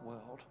uncertain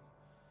world.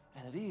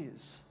 And it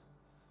is.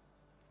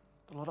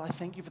 But Lord, I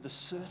thank you for the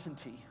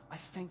certainty. I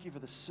thank you for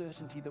the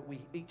certainty that we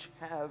each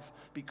have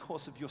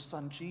because of your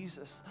Son,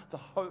 Jesus. The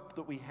hope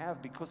that we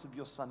have because of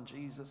your Son,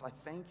 Jesus. I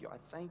thank you, I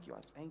thank you,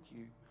 I thank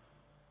you.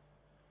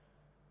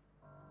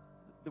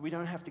 That we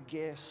don't have to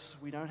guess.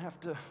 We don't have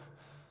to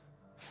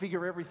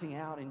figure everything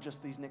out in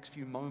just these next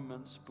few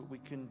moments, but we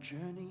can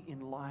journey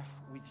in life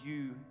with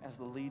you as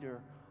the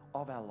leader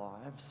of our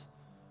lives.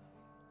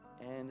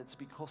 And it's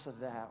because of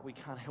that we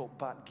can't help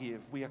but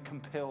give. We are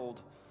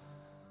compelled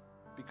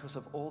because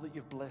of all that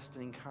you've blessed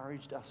and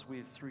encouraged us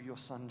with through your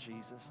Son,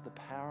 Jesus, the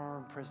power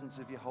and presence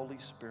of your Holy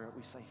Spirit.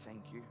 We say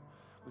thank you.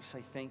 We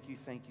say thank you,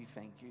 thank you,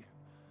 thank you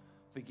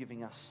for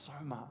giving us so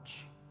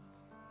much.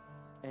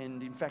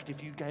 And in fact,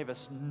 if you gave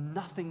us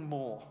nothing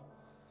more,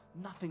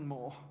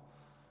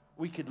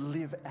 we could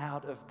live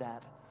out of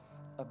that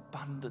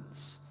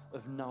abundance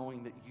of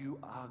knowing that you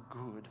are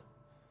good.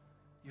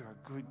 You're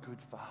a good, good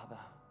Father.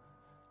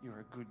 You're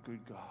a good,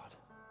 good God.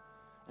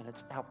 And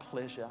it's our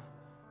pleasure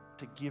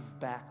to give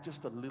back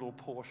just a little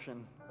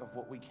portion of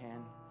what we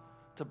can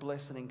to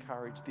bless and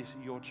encourage this,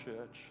 your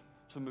church,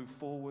 to move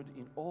forward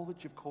in all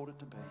that you've called it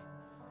to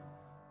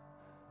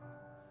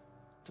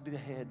be the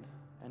head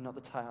and not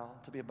the tail,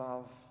 to be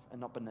above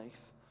and not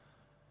beneath,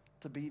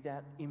 to be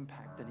that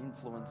impact and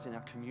influence in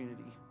our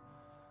community.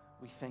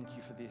 We thank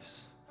you for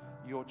this,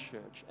 your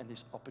church, and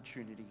this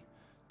opportunity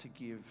to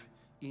give.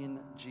 In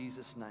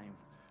Jesus' name,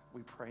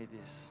 we pray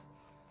this.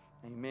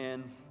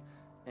 Amen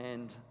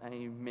and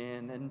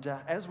amen. And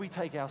as we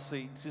take our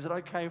seats, is it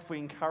okay if we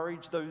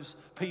encourage those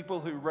people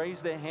who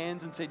raised their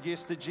hands and said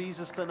yes to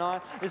Jesus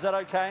tonight? Is that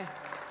okay?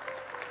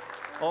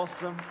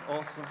 Awesome,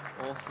 awesome,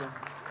 awesome.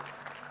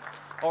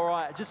 All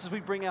right, just as we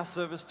bring our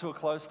service to a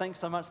close, thanks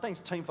so much. Thanks,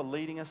 team, for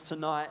leading us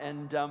tonight.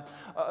 And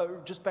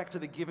just back to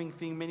the giving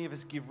thing, many of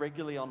us give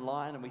regularly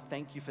online, and we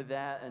thank you for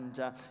that. And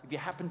if you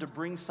happen to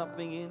bring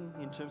something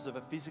in terms of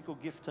a physical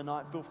gift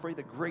tonight, feel free.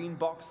 The green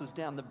box is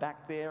down the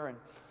back there.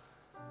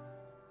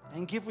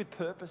 And give with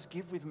purpose,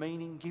 give with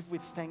meaning, give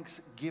with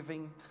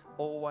thanksgiving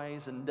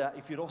always. And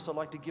if you'd also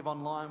like to give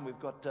online, we've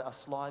got a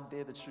slide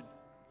there that should...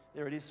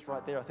 There it is,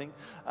 right there, I think,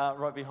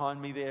 right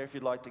behind me there. If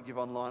you'd like to give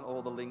online,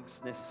 all the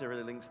links,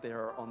 necessary links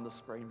there are on the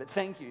screen. But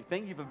thank you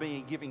for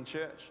being a giving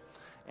church.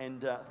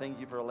 And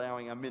thank you for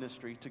allowing our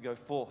ministry to go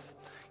forth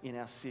in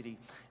our city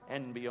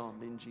and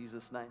beyond, in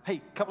Jesus' name.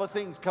 Hey, couple of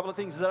things.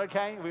 Is that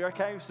okay? Are we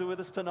okay? Still with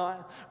us tonight?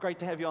 Great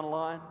to have you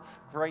online.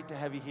 Great to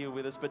have you here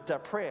with us.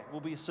 But prayer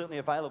will be certainly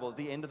available at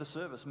the end of the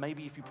service.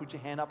 Maybe if you put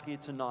your hand up here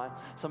tonight,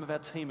 some of our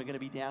team are going to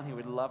be down here.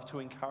 We'd love to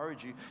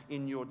encourage you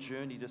in your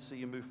journey to see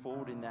you move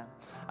forward in that.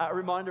 A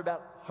reminder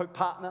about Hope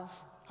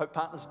Partners. Hope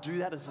Partners, do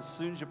that as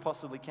soon as you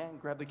possibly can.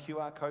 Grab the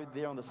QR code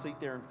there on the seat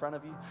there in front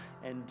of you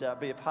and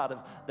be a part of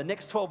the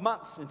next 12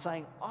 months in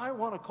saying, I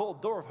want to call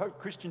Door of Hope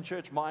Christian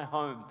Church my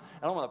home,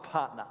 and I want to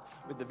partner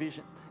with the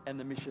vision and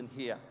the mission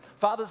here.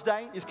 Father's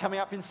Day is coming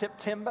up in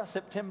September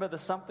the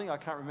something, I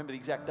can't remember the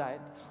exact date.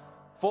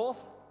 4th?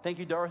 Thank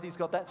you, Dorothy's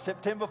got that.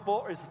 September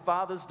 4th is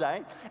Father's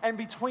Day. And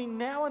between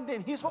now and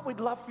then, here's what we'd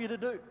love for you to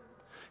do.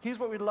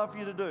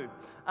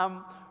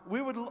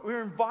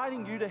 We're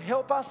inviting you to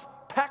help us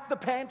pack the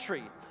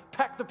pantry.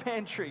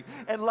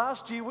 And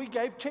last year we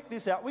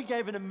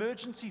gave an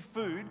emergency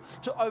food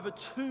to over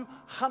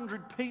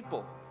 200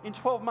 people in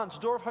 12 months.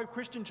 Door of Hope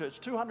Christian Church,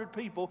 200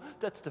 people.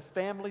 That's to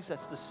families,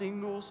 that's to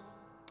singles.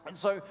 And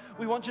so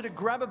we want you to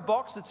grab a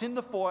box that's in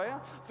the foyer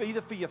for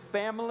your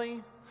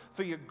family,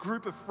 for your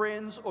group of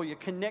friends or your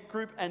connect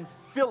group, and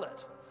fill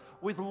it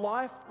with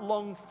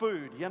lifelong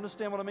food. You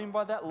understand what I mean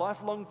by that?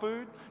 Lifelong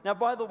food? Now,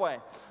 by the way,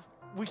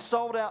 we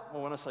sold out,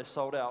 well, when I say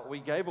sold out, we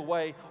gave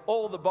away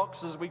all the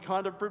boxes we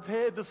kind of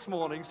prepared this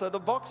morning. So the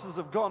boxes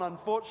have gone,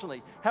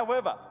 unfortunately.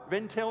 However,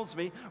 Ben tells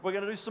me we're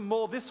going to do some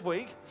more this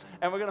week,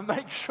 and we're going to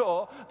make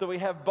sure that we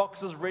have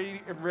boxes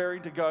ready and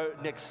raring to go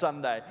next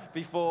Sunday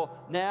before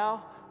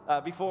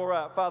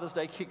Father's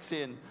Day kicks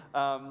in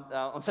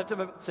on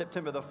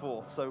September the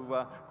 4th.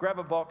 So grab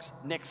a box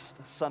next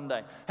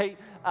Sunday. Hey,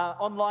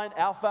 Online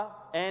Alpha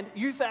and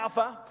Youth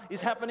Alpha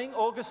is happening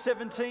August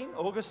 17.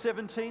 August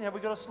 17. Have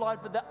we got a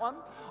slide for that one?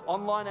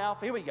 Online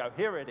Alpha. Here we go.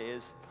 Here it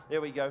is. There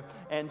we go.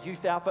 And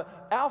Youth Alpha.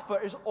 Alpha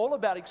is all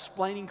about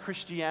explaining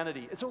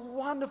Christianity. It's a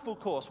wonderful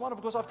course.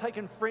 Wonderful course. I've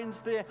taken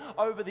friends there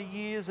over the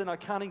years, and I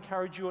can't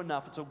encourage you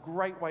enough. It's a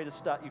great way to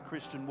start your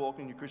Christian walk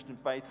and your Christian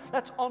faith.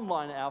 That's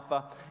Online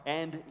Alpha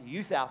and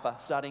Youth Alpha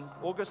starting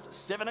August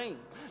 17.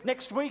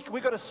 Next week,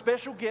 we've got a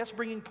special guest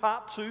bringing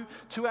part 2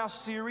 to our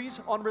series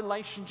on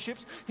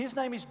relationships. His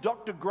name is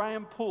Dr.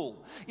 Graham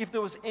Poole. If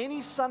there was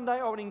any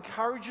Sunday I would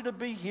encourage you to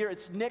be here,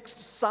 it's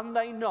next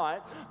Sunday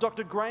night.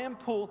 Dr. Graham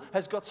Poole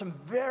has got some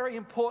very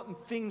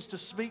important things to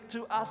speak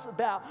to us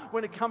about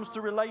when it comes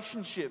to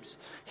relationships.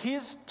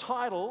 His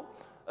title,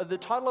 the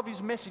title of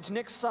his message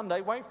next Sunday,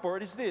 wait for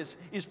it, is this,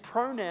 is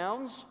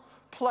Pronouns,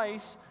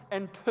 Place,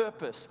 and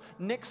Purpose.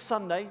 Next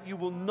Sunday, you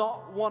will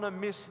not want to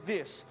miss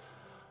this.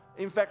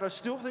 In fact, I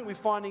still think we're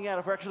finding out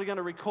if we're actually going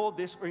to record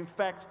this or in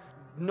fact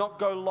not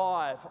go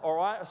live, all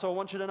right? So I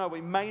want you to know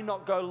we may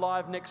not go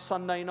live next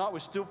Sunday night. We're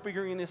still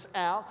figuring this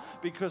out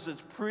because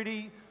it's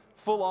pretty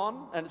full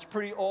on and it's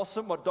pretty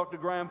awesome what Dr.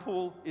 Graham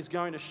Poole is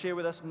going to share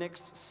with us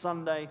next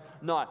Sunday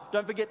night.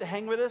 Don't forget to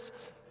hang with us.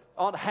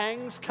 On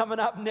Hangs coming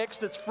up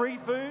next, it's free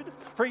food,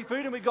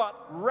 and we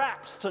got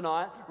wraps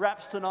tonight.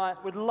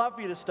 We'd love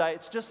for you to stay.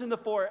 It's just in the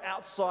foyer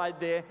outside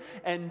there,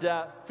 and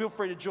feel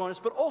free to join us.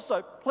 But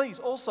also, please,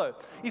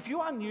 if you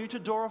are new to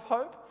Door of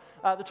Hope,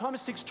 the time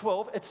is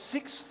 6:12. At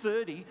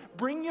 6:30,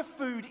 bring your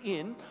food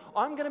in.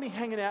 I'm going to be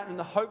hanging out in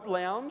the Hope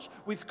Lounge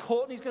with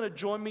Courtney. He's going to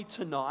join me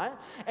tonight.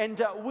 And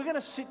we're going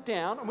to sit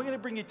down and we're going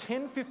to bring you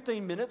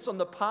 10-15 minutes on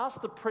the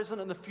past, the present,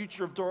 and the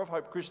future of Door of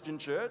Hope Christian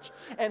Church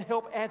and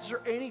help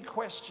answer any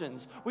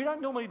questions. We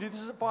don't normally do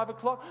this at 5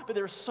 o'clock, but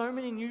there are so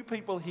many new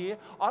people here.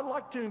 I'd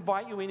like to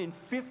invite you in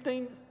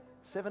 18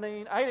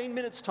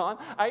 minutes time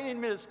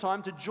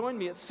to join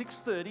me at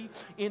 6:30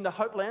 in the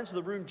Hope Lounge,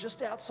 the room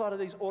just outside of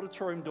these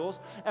auditorium doors.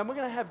 And we're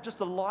going to have just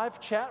a live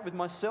chat with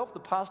myself, the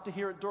pastor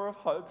here at Door of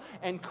Hope,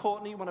 and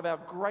Courtney, one of our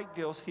great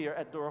girls here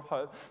at Door of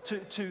Hope,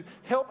 to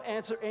help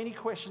answer any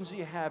questions that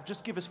you have.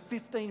 Just give us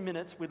 15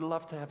 minutes. We'd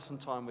love to have some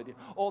time with you.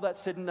 All that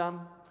said and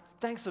done,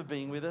 thanks for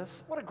being with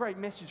us. What a great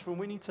message from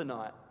Winnie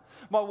tonight.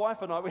 My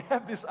wife and I, we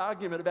have this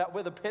argument about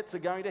whether pets are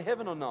going to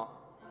heaven or not.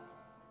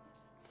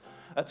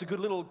 That's a good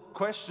little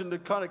question to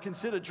kind of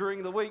consider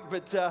during the week,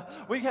 but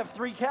we have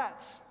 3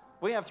 cats.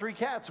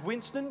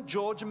 Winston,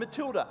 George, and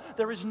Matilda.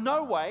 There is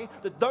no way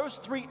that those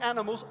 3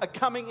 animals are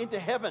coming into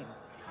heaven.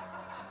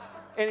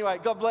 Anyway,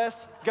 God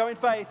bless. Go in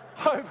faith,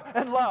 hope,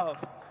 and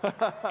love.